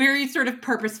a very sort of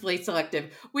purposefully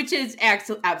selective, which is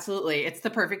absolutely, it's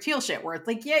the perfect heel shit where it's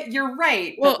like, yeah, you're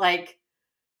right, but like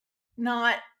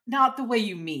not the way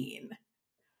you mean.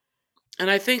 And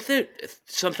I think that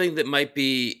something that might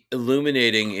be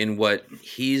illuminating in what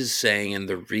he's saying and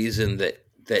the reason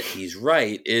that he's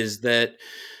right is that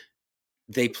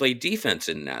they play defense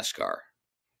in NASCAR.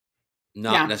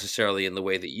 Not necessarily in the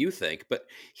way that you think, but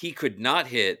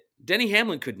Denny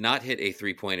Hamlin could not hit a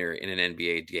 3-pointer in an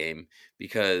NBA game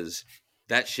because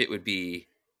that shit would be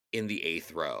in the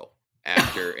 8th row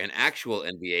after an actual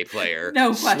NBA player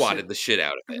swatted the shit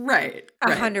out of it. Right.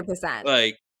 100%.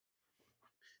 Like,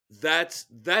 that's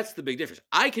the big difference.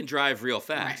 I can drive real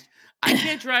fast. Right. I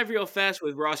can't drive real fast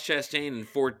with Ross Chastain and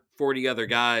 40 other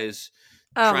guys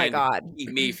trying to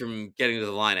keep me from getting to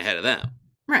the line ahead of them.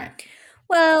 Right.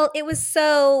 Well, it was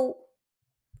so,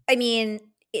 I mean,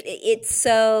 it's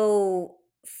so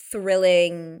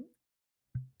thrilling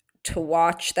to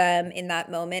watch them in that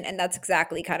moment. And that's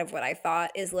exactly kind of what I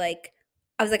thought is like,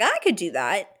 I was like, I could do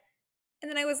that.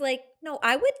 And then I was like, no,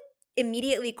 I would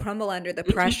immediately crumble under the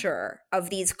pressure of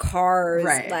these cars.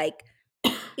 Right. Like,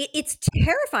 it's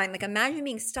terrifying. Like, imagine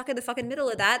being stuck in the fucking middle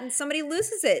of that and somebody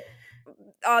loses it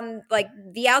on like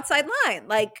the outside line.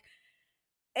 Like,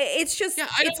 it's just,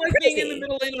 I don't like being in the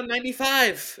middle lane on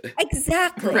 95.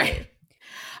 Exactly. Right.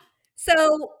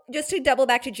 So just to double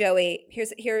back to Joey,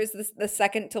 here's the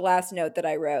second to last note that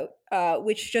I wrote,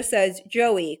 which just says,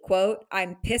 Joey, quote,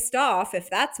 "I'm pissed off if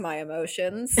that's my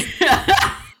emotions."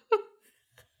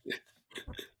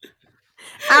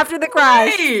 After the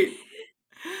crash. Right.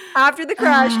 After the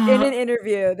crash in an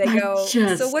interview, they go,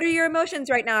 so what are your emotions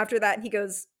right now after that? And he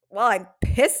goes, well, I'm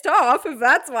pissed off if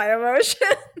that's my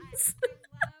emotions.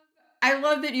 I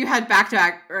love that you had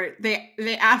back-to-back, or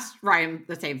they asked Ryan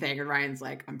the same thing, and Ryan's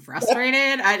like, I'm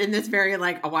frustrated. In this very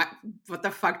like, what the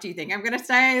fuck do you think I'm going to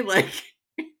say? Like,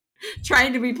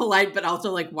 trying to be polite, but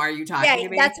also like, why are you talking to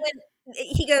me? That's when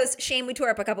he goes, shame we tore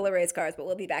up a couple of race cars, but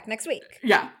we'll be back next week.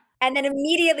 Yeah. And then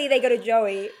immediately they go to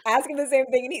Joey, ask him the same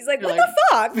thing, and he's like, what the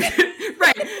fuck?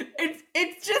 Right.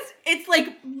 It's like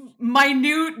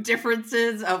minute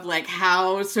differences of like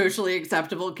how socially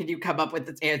acceptable can you come up with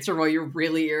this answer while you're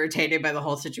really irritated by the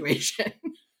whole situation.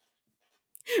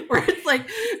 Where it's like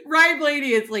Ryan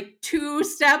Blaney is like 2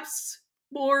 steps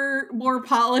more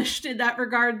polished in that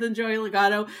regard than Joey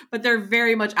Logano, but they're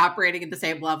very much operating at the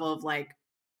same level of like,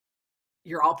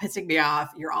 you're all pissing me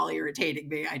off. You're all irritating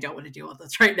me. I don't want to deal with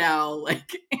this right now.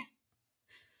 Like,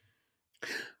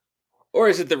 or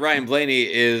is it that Ryan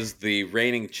Blaney is the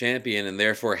reigning champion and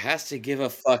therefore has to give a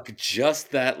fuck just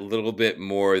that little bit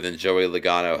more than Joey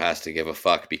Logano has to give a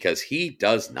fuck because he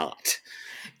does not?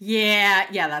 Yeah,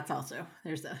 that's also,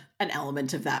 there's an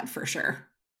element of that for sure.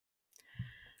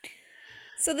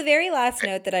 So the very last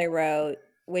note that I wrote,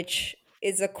 which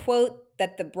is a quote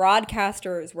that the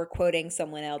broadcasters were quoting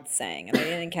someone else saying, and I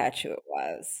didn't catch who it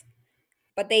was.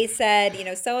 But they said,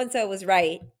 so-and-so was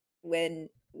right when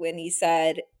he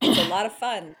said, it's a lot of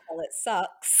fun until it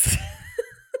sucks.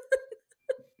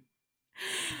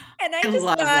 And I just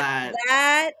love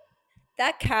thought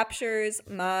that captures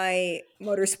my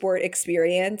motorsport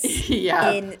experience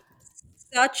in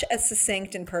such a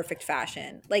succinct and perfect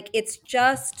fashion. Like, it's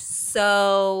just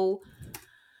so.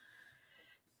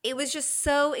 It was just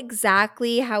so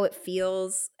exactly how it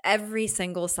feels every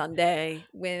single Sunday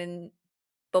when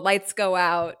the lights go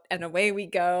out and away we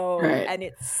go. Right. And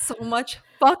it's so much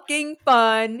fucking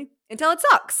fun until it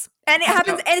sucks. And it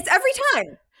happens, and it's every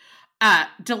time.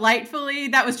 Delightfully,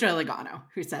 that was Joe Logano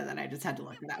who said that. I just had to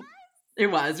look it up. It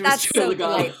was That's Joe so Logano.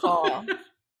 delightful.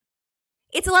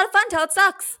 It's a lot of fun until it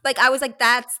sucks. Like, I was like,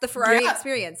 that's the Ferrari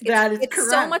experience. It's correct.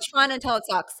 so much fun until it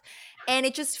sucks. And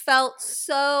it just felt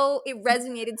so, it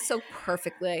resonated so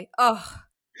perfectly. Oh,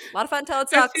 a lot of fun until it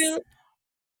sucks.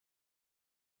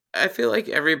 I feel like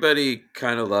everybody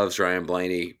kind of loves Ryan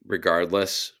Blaney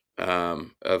regardless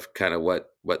of kind of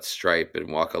what stripe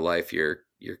and walk of life you're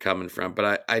coming from.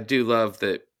 But I do love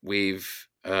that we've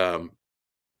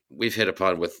hit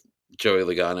upon with Joey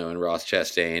Logano and Ross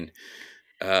Chastain,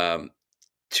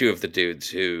 two of the dudes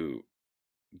who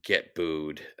get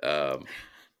booed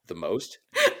the most.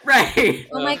 Right.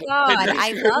 Oh my God.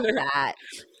 I love that.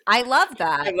 I love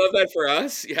that. I love that for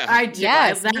us. Yeah. I do.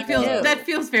 Yes, that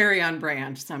feels very on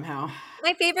brand somehow.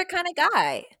 My favorite kind of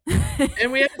guy.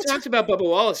 And we haven't talked about Bubba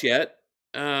Wallace yet.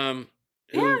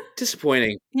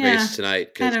 Disappointing race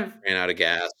tonight because he ran out of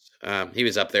gas. He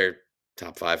was up there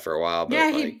top 5 for a while, but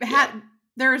it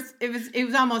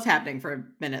was almost happening for a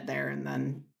minute there, and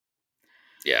then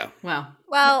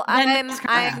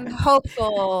I'm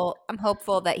hopeful. I'm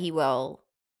hopeful that he will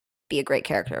be a great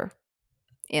character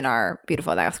in our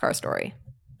beautiful NASCAR story.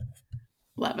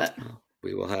 Love it.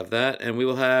 We will have that, and we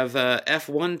will have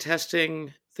F1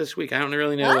 testing this week. I don't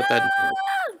really know what that is.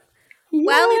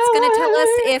 Well,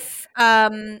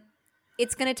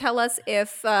 it's going to tell us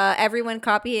if everyone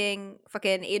copying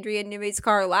fucking Adrian Newey's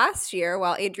car last year,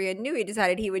 while Adrian Newey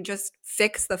decided he would just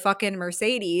fix the fucking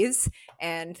Mercedes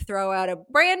and throw out a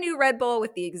brand new Red Bull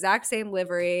with the exact same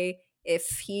livery,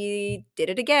 if he did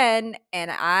it again.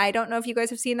 And I don't know if you guys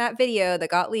have seen that video that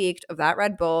got leaked of that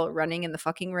Red Bull running in the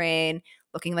fucking rain,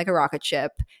 looking like a rocket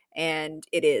ship. And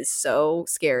it is so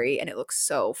scary and it looks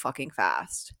so fucking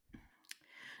fast.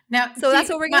 Now, that's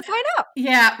what we're going to find out.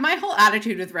 Yeah, my whole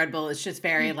attitude with Red Bull is just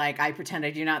very like, I pretend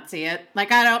I do not see it.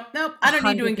 Like, I don't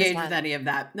need to engage with any of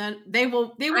that. Then they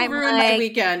will ruin my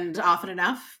weekend often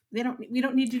enough. We don't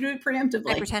need to do it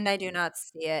preemptively. I pretend I do not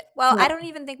see it. Well, I don't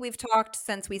even think we've talked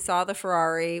since we saw the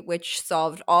Ferrari, which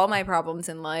solved all my problems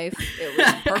in life. It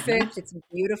was perfect. It's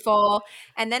beautiful.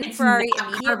 And then Ferrari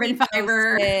immediately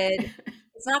fiber.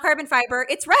 It's not carbon fiber.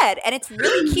 It's red, and it's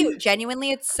really cute.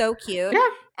 Genuinely, it's so cute. Yeah.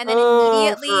 And then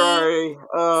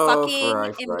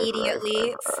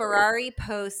immediately, Ferrari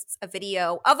posts a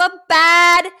video of a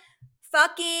bad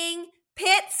fucking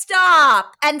pit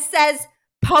stop and says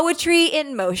poetry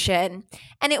in motion.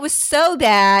 And it was so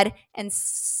bad and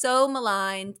so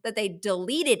maligned that they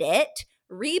deleted it,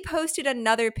 reposted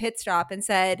another pit stop and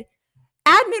said,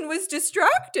 admin was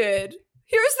distracted.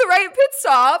 Here's the right pit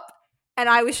stop. And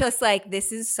I was just like,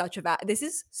 this is such a bad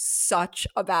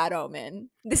omen.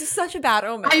 This is such a bad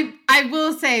omen. I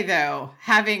will say though,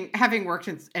 having worked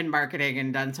in marketing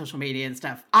and done social media and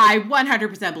stuff, I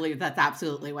 100% believe that's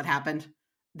absolutely what happened.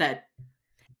 That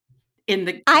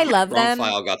I love them. Wrong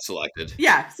file got selected.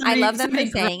 Yeah. I love them for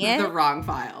saying it. The wrong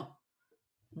file.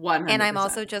 100%. And I'm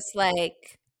also just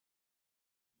like,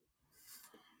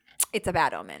 it's a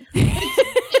bad omen.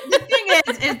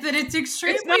 Is that it's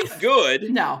extremely it's not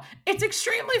good. No, it's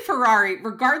extremely Ferrari,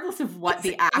 regardless of what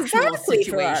the actual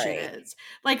situation is.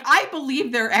 Like, I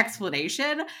believe their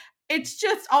explanation. It's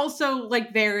just also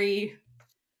like very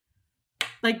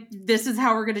like, this is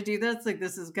how we're going to do this. Like,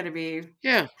 this is going to be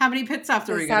how many pit stops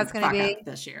are we going to fuck up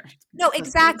this year? No,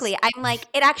 exactly. I'm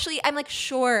like,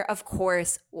 sure, of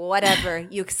course, whatever.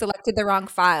 You selected the wrong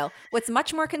file. What's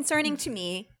much more concerning to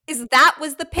me is that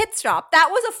was the pit stop. That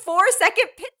was a 4-second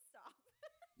pit stop.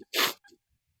 The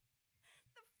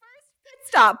first pit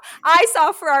stop I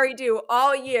saw Ferrari do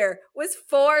all year was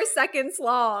 4 seconds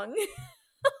long.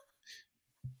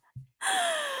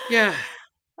 Yeah.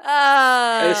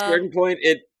 At a certain point,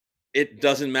 it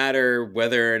doesn't matter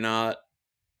whether or not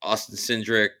Austin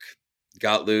Cindric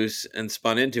got loose and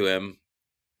spun into him.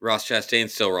 Ross Chastain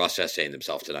still Ross Chastain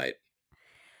himself tonight.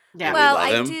 Yeah. Well,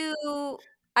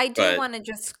 I do want to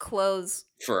just close.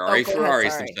 Ferraris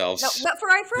themselves. No,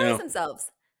 Ferraris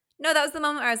themselves. No, that was the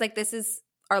moment where I was like, this is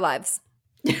our lives.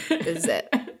 This is it.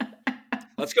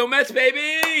 Let's go Mets,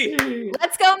 baby!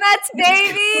 Let's go Mets,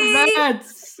 baby!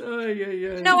 Mets! Oh,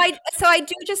 yeah. No, I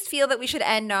do just feel that we should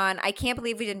end on, I can't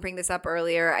believe we didn't bring this up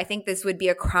earlier. I think this would be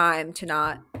a crime to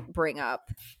not bring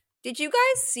up. Did you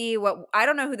guys see I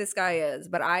don't know who this guy is,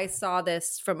 but I saw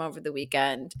this from over the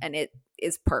weekend, and it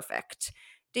is perfect.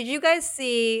 Did you guys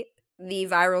see the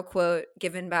viral quote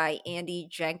given by Andy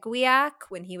Jankowiak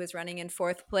when he was running in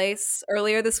 4th place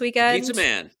earlier this The Pizza weekend?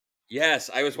 Man. Yes,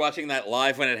 I was watching that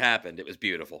live when it happened. It was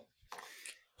beautiful.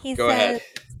 He Go said, ahead.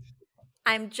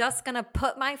 I'm just going to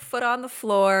put my foot on the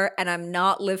floor and I'm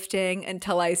not lifting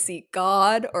until I see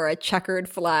God or a checkered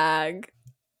flag.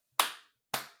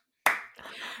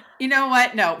 You know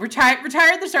what? No, retire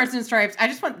the Stars and Stripes. I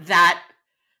just want that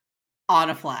on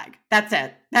a flag. That's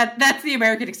it. That's the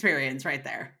American experience right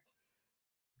there.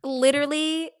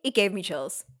 Literally, it gave me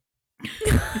chills.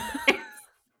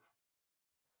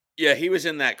 Yeah, he was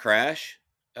in that crash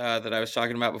that I was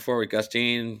talking about before with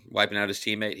Gustine wiping out his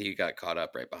teammate. He got caught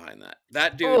up right behind that.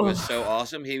 That dude was so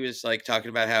awesome. He was like talking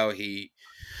about how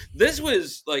this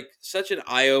was like such an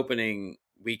eye-opening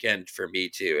weekend for me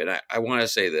too. And I want to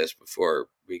say this before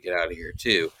we get out of here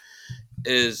too,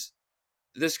 is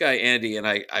this guy Andy, and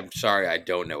I'm sorry I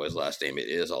don't know his last name. It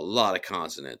is a lot of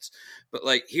consonants. But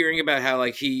like hearing about how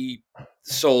like he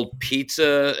sold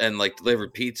pizza and like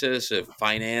delivered pizza to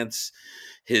finance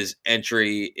his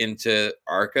entry into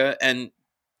ARCA, and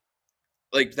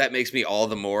like that makes me all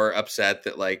the more upset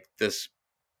that like this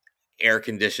air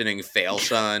conditioning fail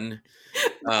son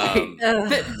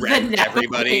wrecked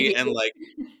everybody and like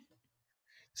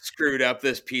screwed up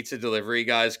this pizza delivery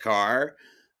guy's car.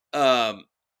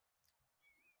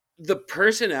 The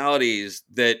personalities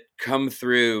that come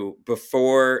through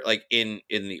before, like in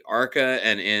the ARCA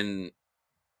and in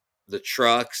the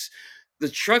trucks are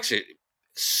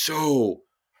so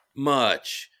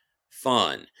much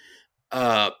fun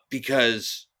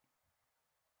because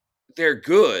they're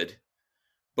good,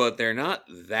 but they're not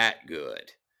that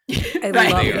good. I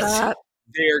love that.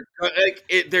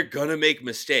 They're gonna make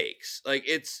mistakes. Like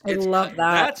I love that.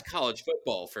 That's college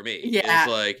football for me. Yeah.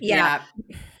 It's like, yeah.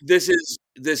 This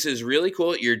is really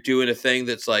cool. You're doing a thing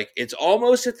that's like it's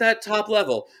almost at that top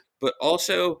level, but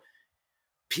also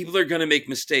people are gonna make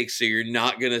mistakes, so you're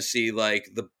not gonna see like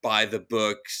the by the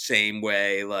book same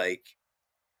way. Like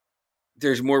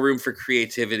there's more room for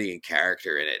creativity and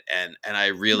character in it, and I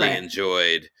really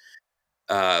enjoyed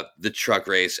the truck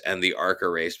race and the ARCA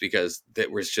race because that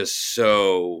was just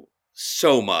so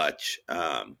much,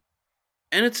 and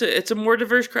it's a more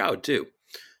diverse crowd too,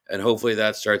 and hopefully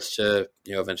that starts to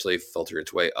eventually filter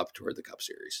its way up toward the Cup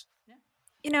Series.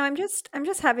 I'm just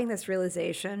having this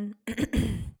realization.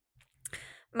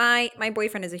 My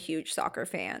boyfriend is a huge soccer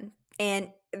fan, and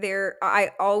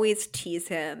I always tease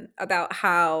him about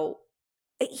how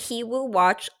he will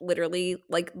watch literally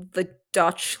like the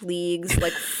Dutch league's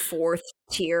like 4th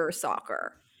tier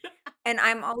soccer. And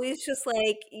I'm always just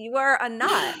like, you are a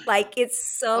nut. Like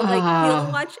it's so like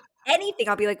he'll watch anything.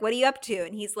 I'll be like, what are you up to?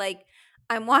 And he's like,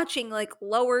 I'm watching like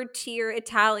lower tier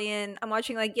Italian. I'm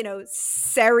watching like,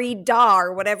 Serie D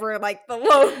or whatever like the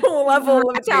low level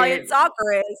of Italian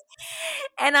soccer is.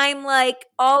 And I'm like,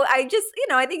 I just,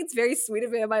 I think it's very sweet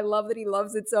of him. I love that he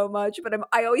loves it so much, but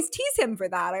I always tease him for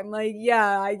that. I'm like,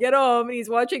 yeah, I get home and he's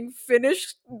watching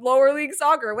Finnish lower league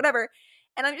soccer or whatever.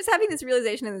 And I'm just having this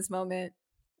realization in this moment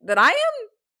that I am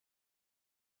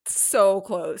so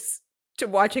close to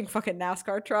watching fucking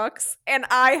NASCAR trucks, and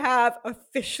I have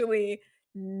officially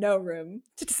no room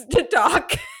to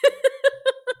talk.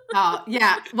 Oh,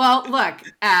 yeah. Well, look,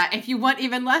 if you want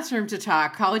even less room to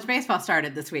talk, college baseball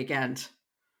started this weekend.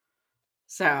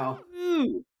 So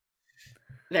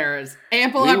there's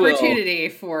ample opportunity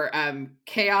for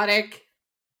chaotic,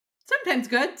 sometimes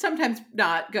good, sometimes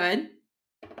not good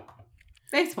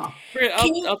baseball.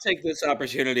 I'll take this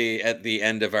opportunity at the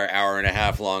end of our hour and a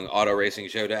half long auto racing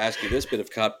show to ask you this bit of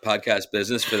podcast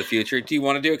business for the future. Do you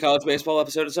want to do a college baseball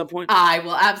episode at some point? I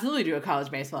will absolutely do a college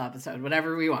baseball episode,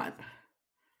 whatever we want.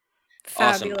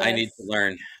 Fabulous. Awesome.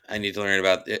 I need to learn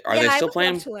about it. Are they still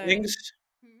playing things?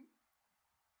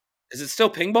 Is it still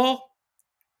ping ball?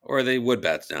 Or are they wood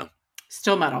bats now?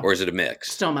 Still metal. Or is it a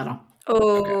mix? Still metal.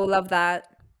 Oh, okay. Love that.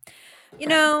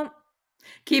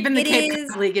 Keeping the Cape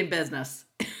Cod League in business.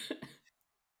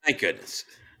 Thank goodness.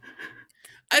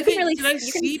 Did I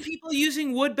see people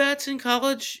using wood bats in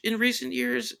college in recent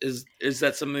years? Is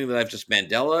that something that I've just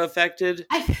Mandela affected?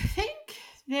 I think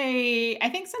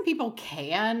some people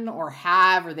can or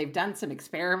have, or they've done some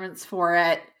experiments for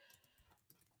it.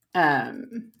 All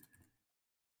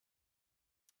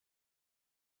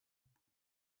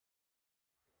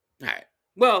right.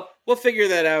 Well, we'll figure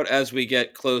that out as we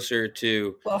get closer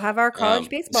to. We'll have our college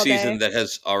baseball season day. that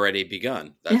has already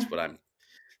begun.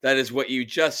 That is what you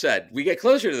just said. We get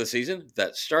closer to the season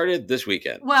that started this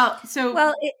weekend. Well,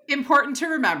 important to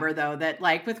remember though that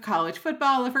like with college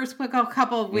football, the first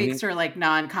couple of weeks are like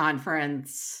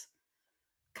non-conference,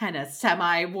 kind of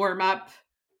semi warm up.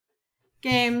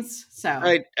 games. So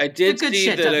I did good see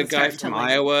shit that a doesn't guy start from until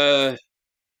late. Iowa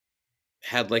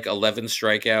had like 11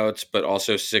 strikeouts, but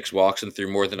also 6 walks and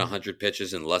threw more than 100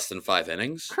 pitches in less than 5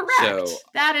 innings. Correct. So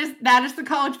that is the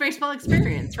college baseball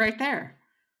experience right there.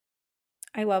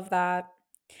 I love that.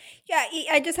 Yeah,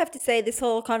 I just have to say this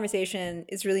whole conversation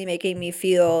is really making me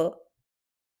feel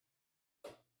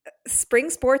spring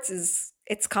sports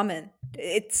it's coming.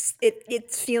 It's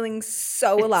feeling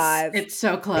so alive. It's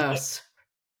so close.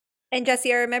 And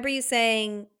Jesse, I remember you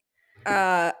saying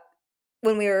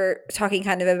when we were talking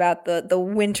kind of about the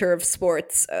winter of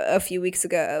sports a few weeks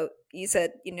ago, you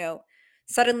said,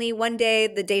 suddenly one day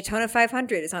the Daytona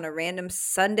 500 is on a random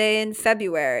Sunday in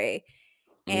February.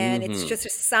 And it's just a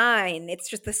sign. It's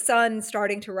just the sun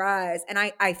starting to rise. And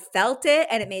I felt it,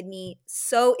 and it made me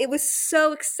it was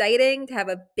so exciting to have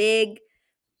a big,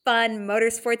 fun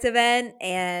motorsports event.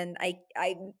 And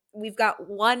we've got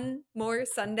one more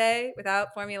Sunday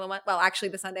without Formula One. Well, actually,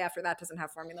 the Sunday after that doesn't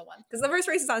have Formula One because the first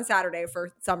race is on Saturday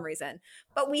for some reason.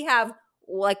 But we have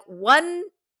like 1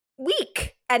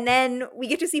 week, and then we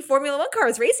get to see Formula One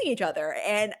cars racing each other.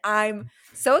 And I'm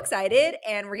so excited.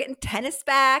 And we're getting tennis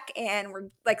back, and we're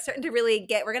like starting to really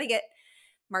we're going to get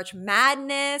March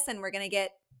Madness, and we're going to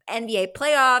get NBA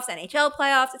playoffs, NHL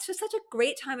playoffs. It's just such a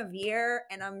great time of year.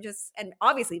 And and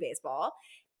obviously baseball.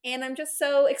 And I'm just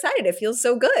so excited. It feels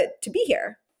so good to be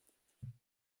here.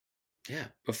 Yeah.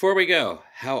 Before we go,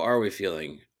 how are we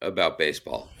feeling about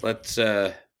baseball? Let's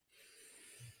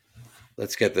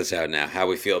get this out now. How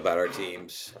we feel about our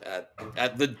teams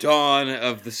at the dawn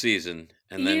of the season,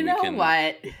 and then we can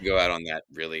go out on that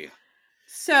really.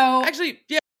 So actually,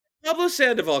 yeah, Pablo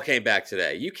Sandoval came back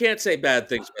today. You can't say bad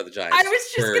things about the Giants. I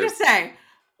was just gonna say,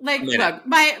 like, look,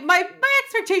 my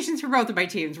expectations for both of my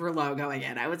teams were low going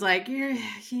in. I was like, you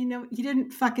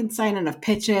didn't fucking sign enough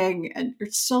pitching, and you're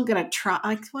still gonna try.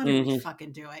 Like, what are you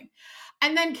fucking doing?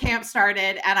 And then camp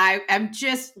started, and I am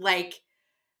just like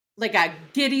a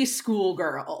giddy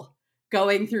schoolgirl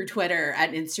going through Twitter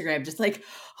and Instagram, just like,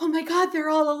 oh my God, they're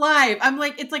all alive. I'm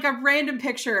like, it's like a random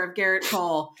picture of Garrett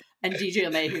Cole and DJ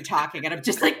LeMahieu talking, and I'm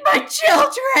just like, my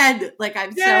children. Like,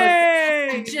 I'm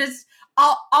just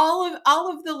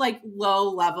all of the like low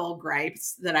level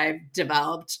gripes that I've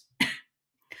developed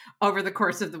over the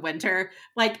course of the winter,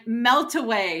 like melt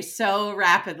away so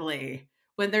rapidly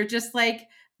when they're just like,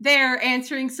 they're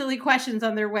answering silly questions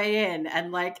on their way in,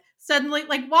 and like suddenly,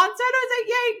 like, Juan Soto's a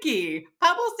Yankee.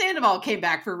 Pablo Sandoval came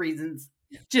back for reasons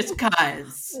just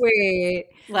cause. Wait,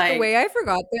 like, the way I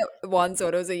forgot that Juan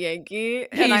Soto's a Yankee,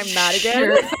 and I'm mad again.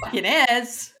 Sure fucking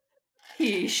is.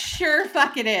 He sure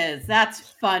fucking is. That's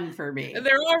fun for me. And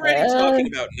they're already talking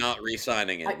about not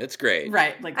re-signing him. It's great,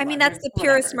 right? Like, I mean, that's the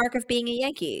purest mark of being a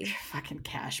Yankee. Fucking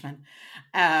Cashman.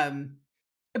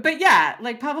 But yeah,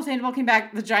 like Pablo Sandoval came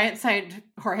back. The Giants signed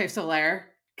Jorge Soler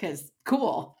because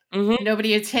cool.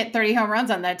 Nobody has hit 30 home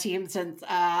runs on that team since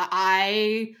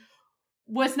I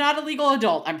was not a legal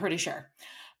adult, I'm pretty sure.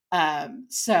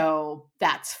 So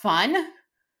that's fun.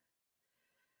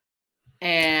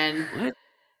 And what?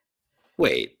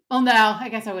 Wait. Well, no, I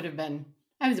guess I was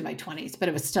in my 20s, but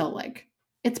it was still like,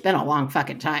 it's been a long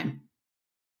fucking time.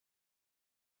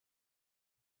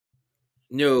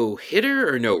 No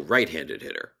hitter or no right-handed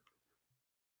hitter?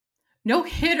 No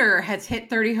hitter has hit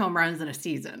 30 home runs in a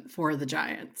season for the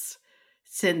Giants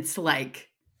since like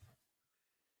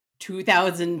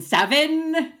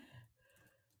 2007.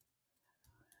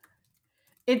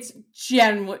 It's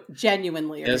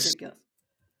genuinely ridiculous.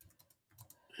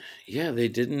 Yeah, they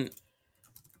didn't.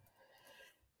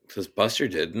 Because Buster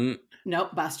didn't.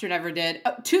 Nope, Buster never did.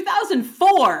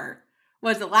 2004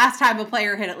 was the last time a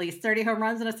player hit at least 30 home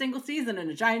runs in a single season in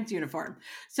a Giants uniform.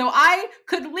 So I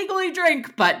could legally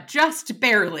drink, but just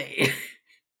barely.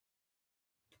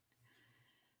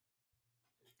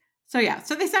 So yeah,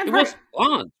 so they signed. It was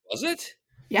Bonds, was it?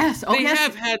 Yes. Oh, they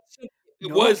have had.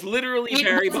 It was literally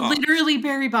Barry Bonds. Literally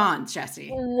Barry Bonds, Jesse.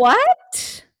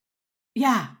 What?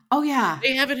 Yeah. Oh yeah.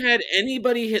 They haven't had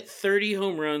anybody hit 30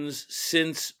 home runs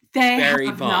since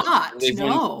Barry Bonds. Not. They've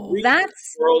won 3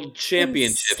 That's world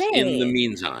championships insane. in the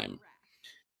meantime,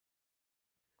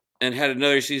 and had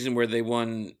another season where they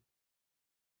won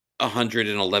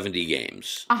 111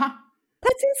 games.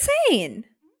 That's insane.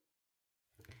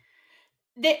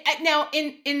 Now,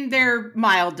 in their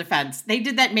mild defense, they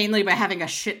did that mainly by having a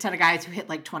shit ton of guys who hit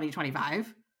like 20,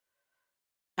 25.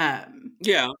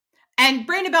 Yeah. And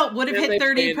Brandon Belt would have hit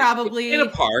 30 probably. In a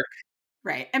park.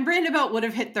 Right. And Brandon Belt would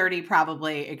have hit 30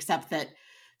 probably, except that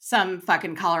some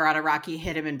fucking Colorado Rocky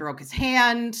hit him and broke his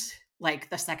hand like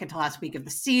the second to last week of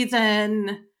the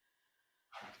season.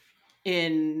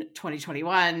 in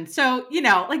 2021. So,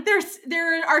 like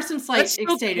there are some slight That's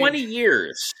still 20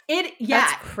 years.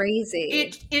 That's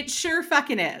crazy. It sure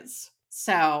fucking is.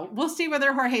 So we'll see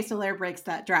whether Jorge Soler breaks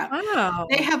that drought. Wow.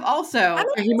 They have also.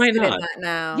 He might not. That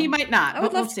now. He might not. I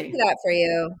would love to see that for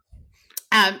you.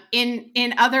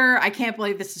 In other, I can't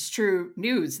believe this is true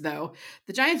news though.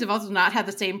 The Giants have also not had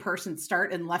the same person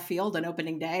start in left field on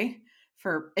opening day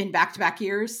in back-to-back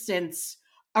years since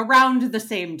around the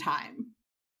same time.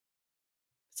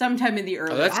 Sometime in the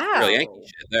early. Oh, that's real Yankee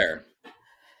shit there.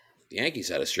 The Yankees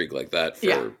had a streak like that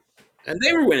and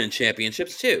they were winning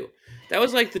championships too. That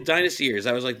was like the dynasty years.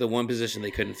 That was like the one position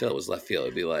they couldn't fill was left field.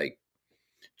 It'd be like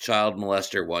child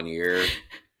molester one year.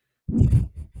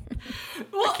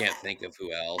 I can't think of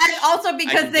who else. And also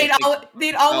because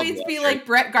they'd always be like,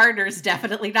 Brett Gardner's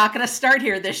definitely not going to start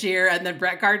here this year, and then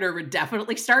Brett Gardner would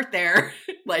definitely start there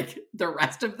like the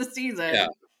rest of the season.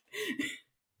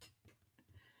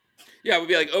 Yeah, it would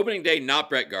be like opening day, not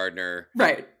Brett Gardner.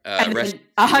 Right. And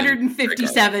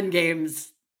 157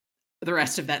 games the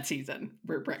rest of that season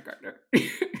for Brett Gardner. I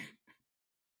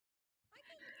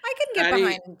can get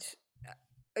behind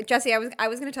Jesse. I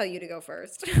was going to tell you to go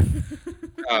first.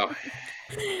 Oh.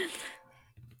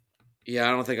 Yeah,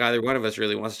 I don't think either one of us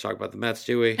really wants to talk about the Mets,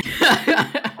 do we?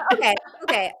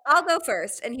 Okay. I'll go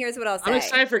first, and here's what I'll say. I'm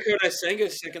excited for Kodai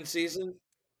Senga's second season.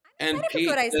 And Pete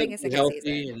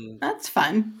healthy. And that's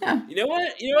fun. Yeah. You know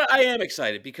what? I am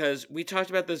excited because we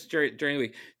talked about this during the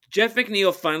week. Jeff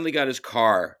McNeil finally got his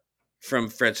car from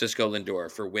Francisco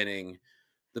Lindor for winning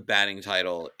the batting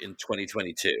title in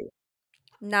 2022.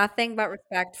 Nothing but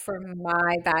respect for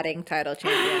my batting title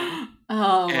champion.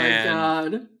 Oh my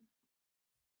God.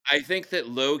 I think that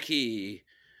low-key,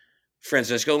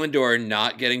 Francisco Lindor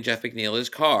not getting Jeff McNeil his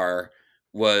car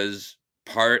was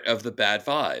part of the bad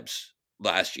vibes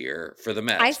last year for the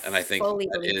Mets. I think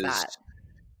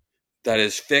that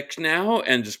is fixed now.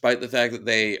 And despite the fact that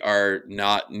they are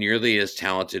not nearly as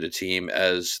talented a team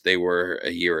as they were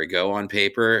a year ago on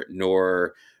paper,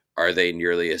 nor are they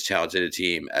nearly as talented a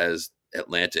team as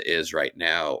Atlanta is right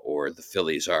now, or the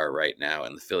Phillies are right now.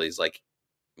 And the Phillies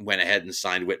went ahead and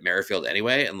signed Whit Merrifield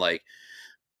anyway. And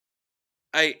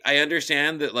I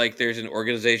understand that there's an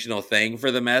organizational thing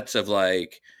for the Mets of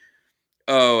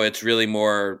it's really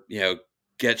more,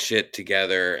 get shit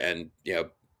together and,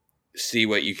 see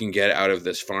what you can get out of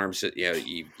this farm.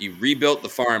 You rebuilt the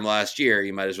farm last year.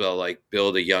 You might as well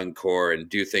build a young core and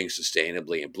do things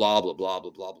sustainably and blah, blah, blah,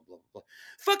 blah, blah, blah, blah, blah.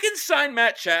 Fucking sign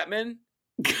Matt Chapman.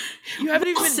 You haven't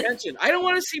even been mentioned. I don't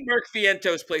want to see Mark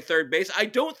Vientos play third base. I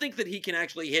don't think that he can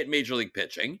actually hit major league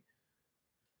pitching.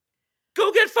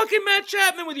 Go get fucking Matt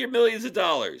Chapman with your millions of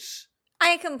dollars.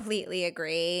 I completely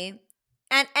agree.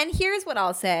 And here's what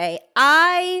I'll say.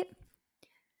 I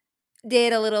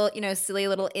did a little, silly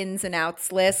little ins and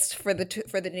outs list for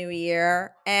the new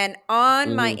year. And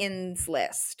on my ins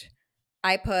list,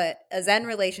 I put a Zen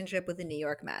relationship with the New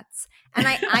York Mets. And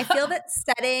I feel that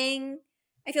setting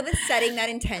that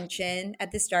intention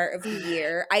at the start of the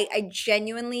year, I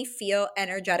genuinely feel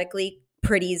energetically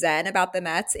pretty zen about the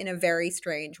Mets in a very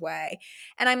strange way.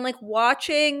 And I'm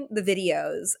watching the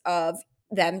videos of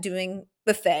them doing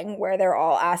the thing where they're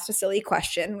all asked a silly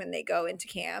question when they go into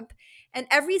camp. And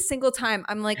every single time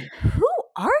I'm who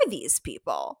are these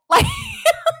people? I'm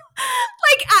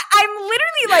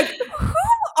literally who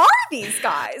are these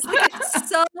guys? It's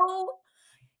so,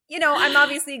 I'm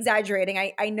obviously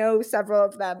exaggerating. I know several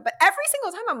of them, but every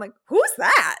single time I'm who's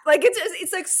that?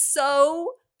 It's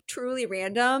so truly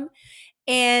random.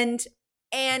 And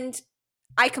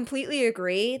I completely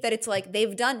agree that it's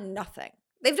they've done nothing.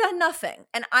 They've done nothing.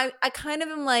 And I kind of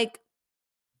am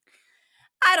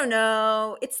I don't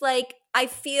know. It's I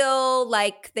feel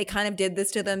like they kind of did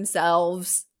this to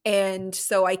themselves. And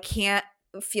so I can't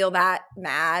feel that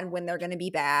mad when they're going to be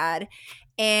bad.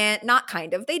 And not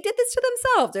kind of. They did this to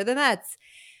themselves. They're the Mets.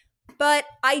 But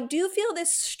I do feel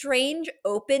this strange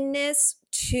openness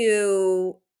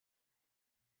to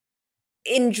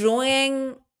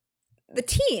enjoying the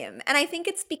team. And I think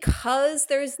it's because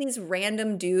there's these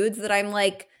random dudes that I'm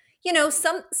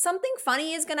something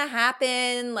funny is going to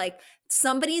happen.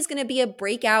 Somebody's going to be a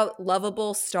breakout,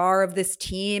 lovable star of this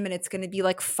team. And it's going to be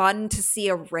fun to see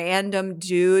a random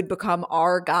dude become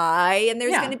our guy. And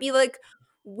there's going to be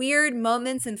weird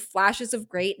moments and flashes of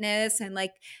greatness. And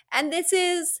and this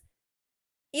is,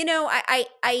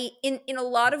 I in a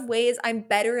lot of ways, I'm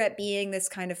better at being this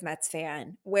kind of Mets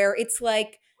fan where it's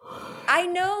I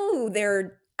know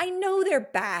they're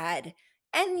bad.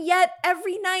 And yet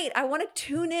every night I want to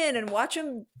tune in and watch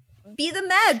them be the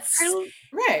Mets.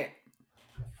 Right.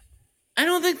 I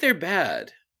don't think they're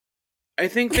bad. I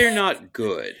think they're not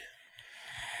good.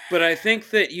 But I think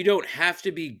that you don't have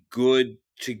to be good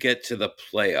to get to the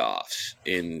playoffs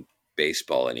in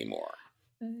baseball anymore.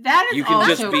 That is You can also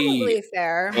just be probably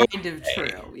fair. kind of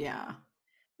true, yeah.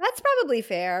 That's probably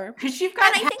fair. Because you've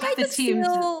got And I think I just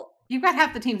feel you've got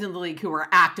half the teams in the league who are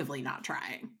actively not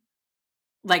trying.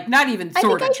 Like not even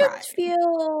sort of trying.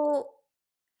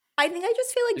 I think I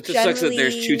just feel like it just sucks that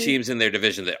there's two teams in their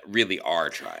division that really are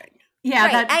trying. Yeah,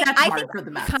 right. that's I hard think for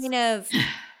the Mets.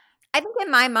 I think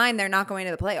in my mind they're not going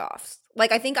to the playoffs.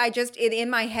 Like I think in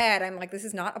my head I'm like, this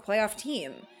is not a playoff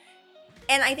team.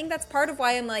 And I think that's part of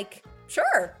why I'm like,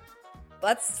 sure,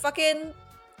 let's fucking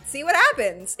see what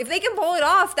happens. If they can pull it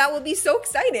off, that would be so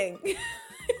exciting.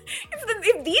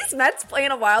 If these Mets play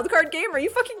in a wild card game, are you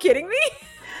fucking kidding me?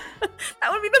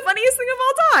 That would be the funniest thing of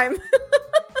all time.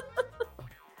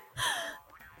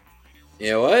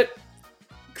 You know what?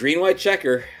 Green, white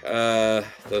checker.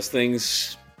 Those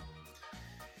things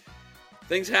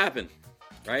happen,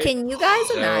 right? Can you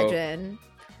guys imagine?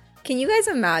 Can you guys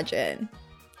imagine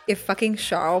if fucking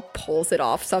Charles pulls it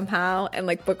off somehow and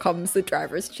like becomes the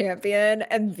driver's champion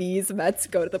and these Mets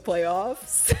go to the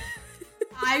playoffs?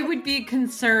 I would be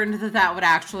concerned that would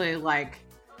actually like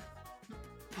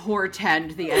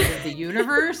portend the end of the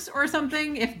universe or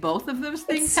something if both of those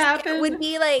things happen. It would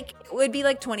be like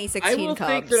 2016 I will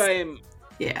Cubs. think that I am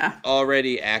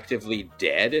already actively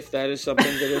dead if that is something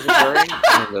that is occurring.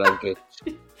 And that I'm just...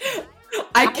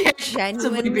 I can't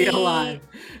genuinely be alive.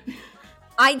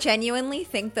 I genuinely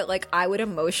think that like I would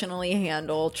emotionally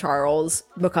handle Charles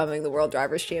becoming the world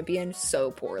drivers champion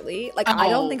so poorly. Like I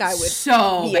don't think I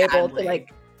would be able to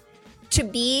like to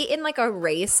be in like a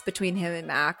race between him and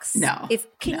Max. No.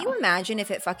 Can you imagine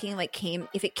if it fucking like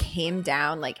came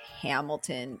down like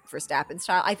Hamilton Verstappen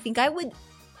style? I think I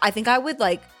would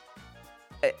like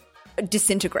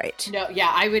disintegrate. No,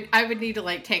 yeah, I would need to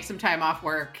like take some time off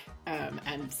work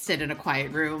and sit in a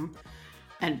quiet room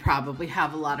and probably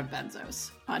have a lot of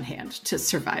benzos on hand to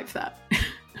survive that.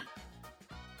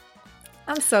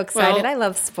 I'm so excited. I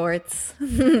love sports.